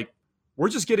hey, like we're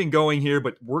just getting going here,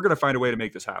 but we're going to find a way to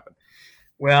make this happen.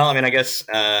 Well, I mean, I guess,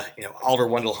 Oliver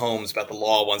Wendell Holmes about the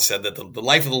law once said that the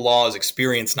life of the law is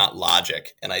experience, not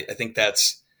logic. And I think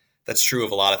that's true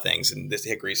of a lot of things. And this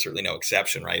Hickory is certainly no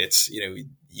exception, right? It's,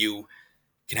 you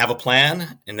can have a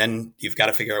plan and then you've got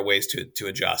to figure out ways to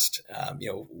adjust.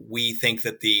 We think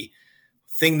that the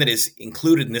thing that is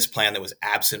included in this plan that was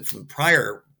absent from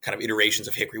prior kind of iterations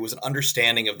of Hickory was an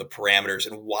understanding of the parameters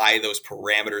and why those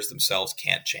parameters themselves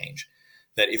can't change.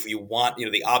 That if you want,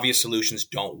 the obvious solutions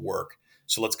don't work.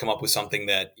 So let's come up with something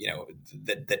that,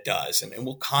 that does. And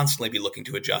we'll constantly be looking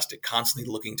to adjust it, constantly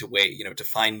looking to to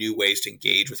find new ways to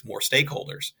engage with more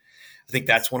stakeholders. I think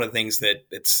that's one of the things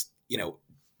that's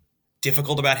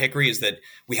difficult about Hickory is that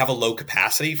we have a low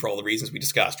capacity for all the reasons we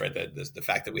discussed, right? The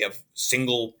fact that we have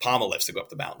single pommel lifts to go up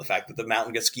the mountain, the fact that the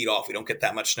mountain gets skied off, we don't get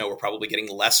that much snow. We're probably getting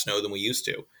less snow than we used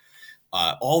to.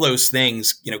 All those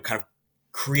things, kind of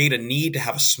create a need to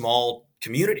have a small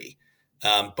community.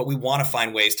 But we want to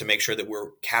find ways to make sure that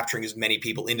we're capturing as many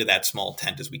people into that small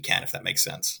tent as we can, if that makes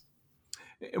sense.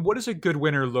 What does a good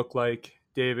winter look like,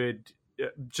 David?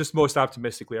 Just most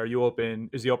optimistically, are you open?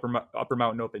 Is the upper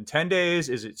mountain open 10 days?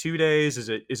 Is it 2 days? Is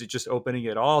it just opening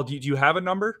at all? Do you have a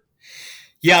number?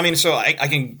 Yeah, I mean, so I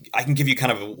can give you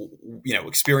kind of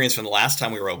experience from the last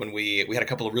time we were open. We had a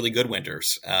couple of really good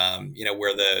winters, where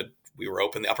we were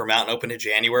open. The upper mountain opened in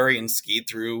January and skied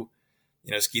through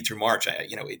March. I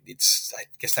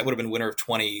guess that would have been winter of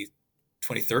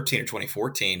 2013 or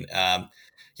 2014.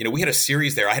 We had a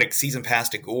series there. I had a season pass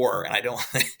to Gore, and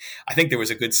I think there was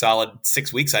a good solid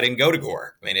 6 weeks I didn't go to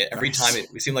Gore. I mean, every time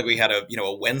it seemed like we had a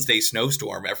Wednesday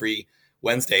snowstorm every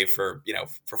Wednesday for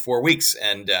 4 weeks.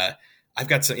 And I've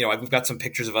got some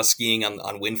pictures of us skiing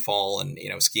on Windfall and,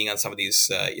 skiing on some of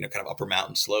these, kind of upper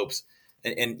mountain slopes.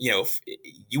 And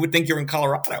you would think you're in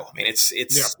Colorado. I mean,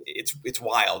 it's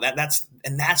wild. That's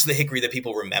the Hickory that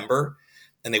people remember,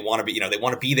 and they want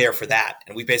to be there for that.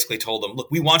 And we basically told them,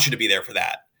 look, we want you to be there for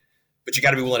that, but you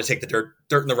got to be willing to take the dirt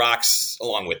and the rocks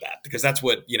along with that, because that's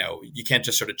what you can't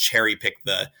just sort of cherry pick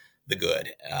the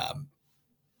good.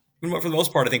 For the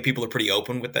most part, I think people are pretty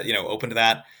open with that. Open to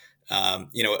that.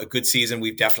 A good season.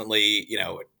 We've definitely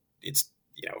it's.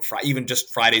 Even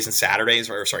just Fridays and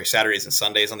Saturdays, Saturdays and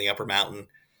Sundays on the upper mountain,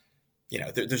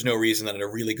 there's no reason that in a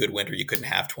really good winter you couldn't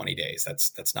have 20 days.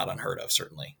 That's not unheard of,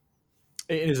 certainly.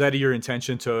 Is that your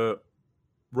intention to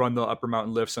run the upper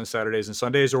mountain lifts on Saturdays and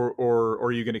Sundays, or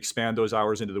are you going to expand those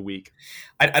hours into the week?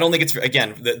 I don't think it's,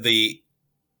 again, the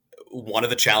one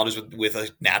of the challenges with a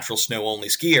natural snow only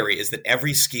ski area is that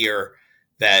every skier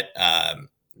that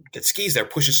skis there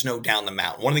pushes snow down the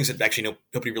mountain. One of the things that actually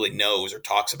nobody really knows or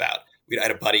talks about. I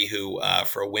had a buddy who,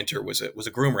 for a winter, was a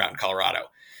groomer out in Colorado.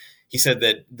 He said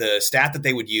that the stat that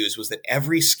they would use was that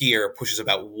every skier pushes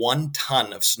about 1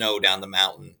 ton of snow down the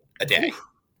mountain a day.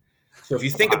 So if you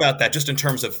think about that, just in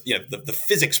terms of the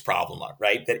physics problem,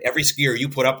 right? That every skier you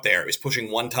put up there is pushing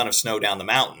 1 ton of snow down the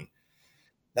mountain.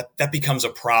 That becomes a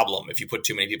problem if you put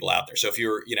too many people out there. So if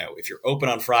you're open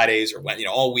on Fridays or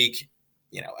all week,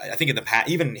 I think in the past,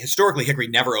 even historically, Hickory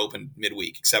never opened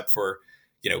midweek except for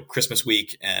Christmas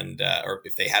week and or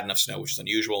if they had enough snow, which is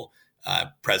unusual,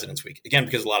 President's Week. Again,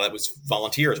 because a lot of that was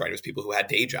volunteers, right? It was people who had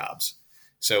day jobs.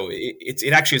 So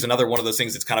it actually is another one of those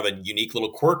things that's kind of a unique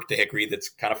little quirk to Hickory that's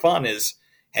kind of fun is,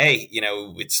 hey,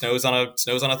 it snows on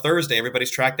a Thursday.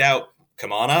 Everybody's tracked out.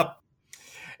 Come on up.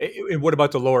 And what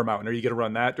about the lower mountain? Are you going to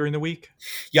run that during the week?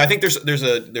 Yeah, I think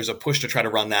there's a push to try to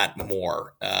run that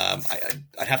more.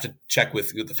 I'd have to check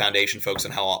with the foundation folks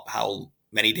on how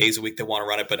many days a week they want to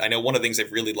run it. But I know one of the things they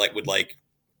really would like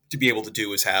to be able to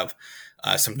do is have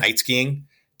some night skiing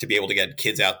to be able to get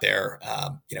kids out there,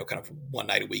 kind of one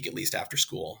night a week, at least after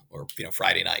school or,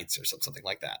 Friday nights or something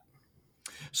like that.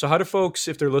 So how do folks,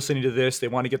 if they're listening to this, they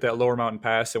want to get that lower mountain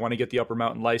pass, they want to get the upper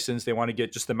mountain license, they want to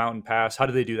get just the mountain pass. How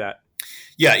do they do that?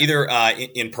 Yeah, either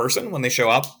in person when they show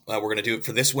up. We're going to do it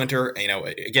for this winter.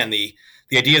 Again, the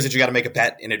idea is that you got to make a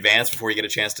bet in advance before you get a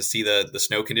chance to see the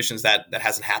snow conditions. That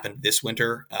hasn't happened this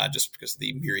winter, just because of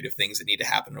the myriad of things that need to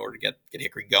happen in order to get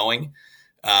Hickory going.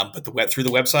 But through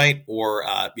the website or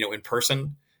in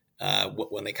person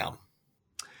when they come.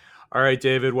 All right,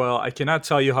 David. Well, I cannot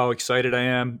tell you how excited I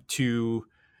am to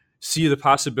see the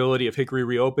possibility of Hickory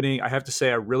reopening. I have to say,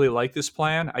 I really like this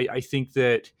plan. I think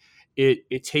that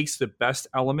it takes the best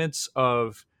elements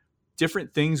of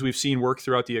different things we've seen work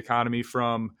throughout the economy,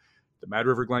 from the Mad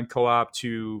River Glen Co-op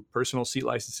to personal seat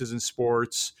licenses in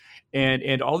sports,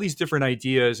 and all these different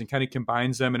ideas, and kind of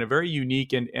combines them in a very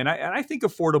unique and I think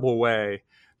affordable way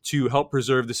to help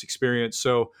preserve this experience.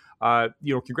 So,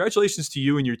 congratulations to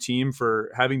you and your team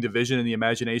for having the vision and the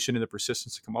imagination and the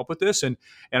persistence to come up with this. And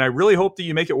I really hope that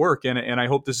you make it work. And I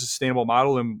hope this is a sustainable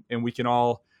model, and we can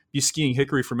all be skiing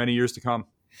Hickory for many years to come.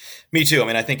 Me too. I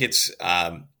mean, I think it's,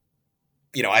 I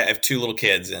have two little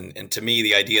kids, and to me,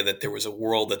 the idea that there was a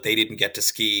world that they didn't get to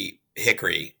ski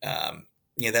Hickory,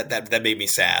 that made me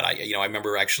sad. I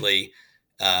remember actually,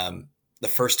 the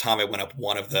first time I went up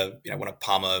went up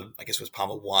Palma, I guess it was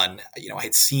Palma 1, I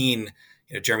had seen,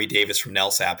 Jeremy Davis from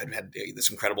Nelsap had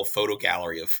this incredible photo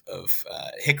gallery of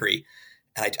Hickory.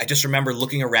 And I just remember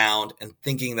looking around and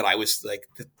thinking that I was like,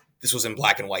 this was in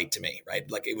black and white to me, right?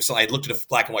 Like it was, I looked at a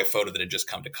black and white photo that had just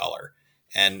come to color.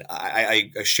 And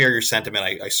I share your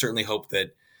sentiment. I certainly hope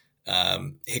that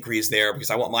Hickory is there,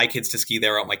 because I want my kids to ski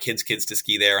there. I want my kids' kids to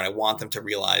ski there. And I want them to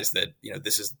realize that,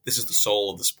 this is the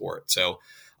soul of the sport. So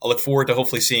I'll look forward to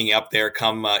hopefully seeing you up there.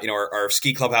 Come, our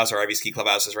ski clubhouse, our Ivy ski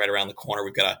clubhouse is right around the corner.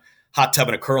 We've got a hot tub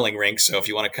and a curling rink. So if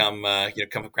you want to come,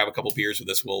 come grab a couple beers with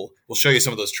us, we'll show you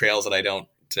some of those trails that I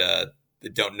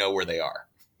don't know where they are.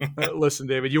 Listen,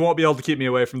 David, you won't be able to keep me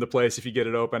away from the place if you get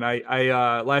it open.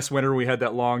 I last winter we had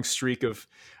that long streak of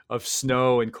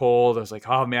snow and cold. I was like,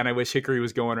 oh man, I wish Hickory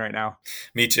was going right now.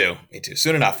 Me too.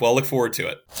 Soon enough. Well, look forward to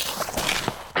it.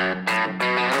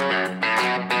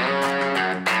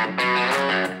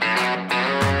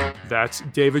 That's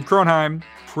David Cronheim,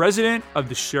 president of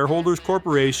the Shareholders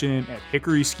Corporation at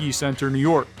Hickory Ski Center, New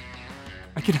York.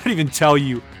 I cannot even tell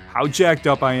you how jacked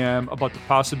up I am about the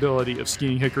possibility of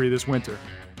skiing Hickory this winter.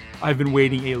 I've been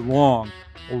waiting a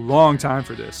long time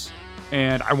for this,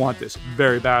 and I want this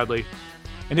very badly.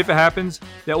 And if it happens,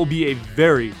 that will be a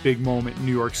very big moment in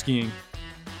New York skiing.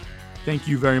 Thank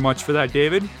you very much for that,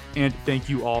 David, and thank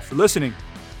you all for listening.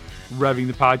 Revving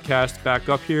the podcast back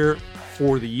up here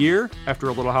for the year after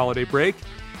a little holiday break,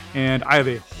 and I have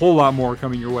a whole lot more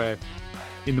coming your way.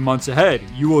 In the months ahead,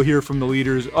 you will hear from the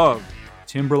leaders of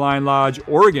Timberline Lodge,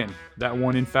 Oregon. That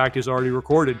one, in fact, is already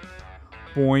recorded.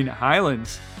 Boyne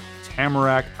Highlands,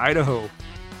 Tamarack, Idaho,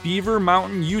 Beaver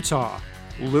Mountain, Utah,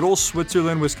 Little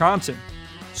Switzerland, Wisconsin,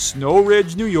 Snow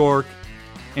Ridge, New York,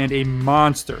 and a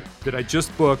monster that I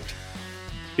just booked,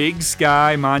 Big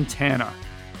Sky, Montana.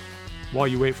 While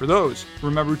you wait for those,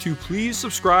 remember to please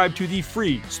subscribe to the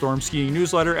free Storm Skiing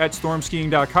newsletter at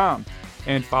stormskiing.com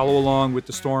and follow along with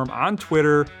the Storm on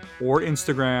Twitter or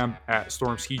Instagram at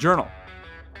Storm Ski Journal.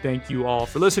 Thank you all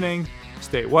for listening.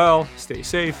 Stay well, stay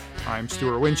safe. I'm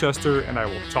Stuart Winchester, and I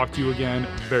will talk to you again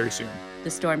very soon.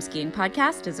 The Storm Skiing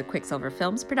Podcast is a Quicksilver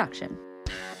Films production.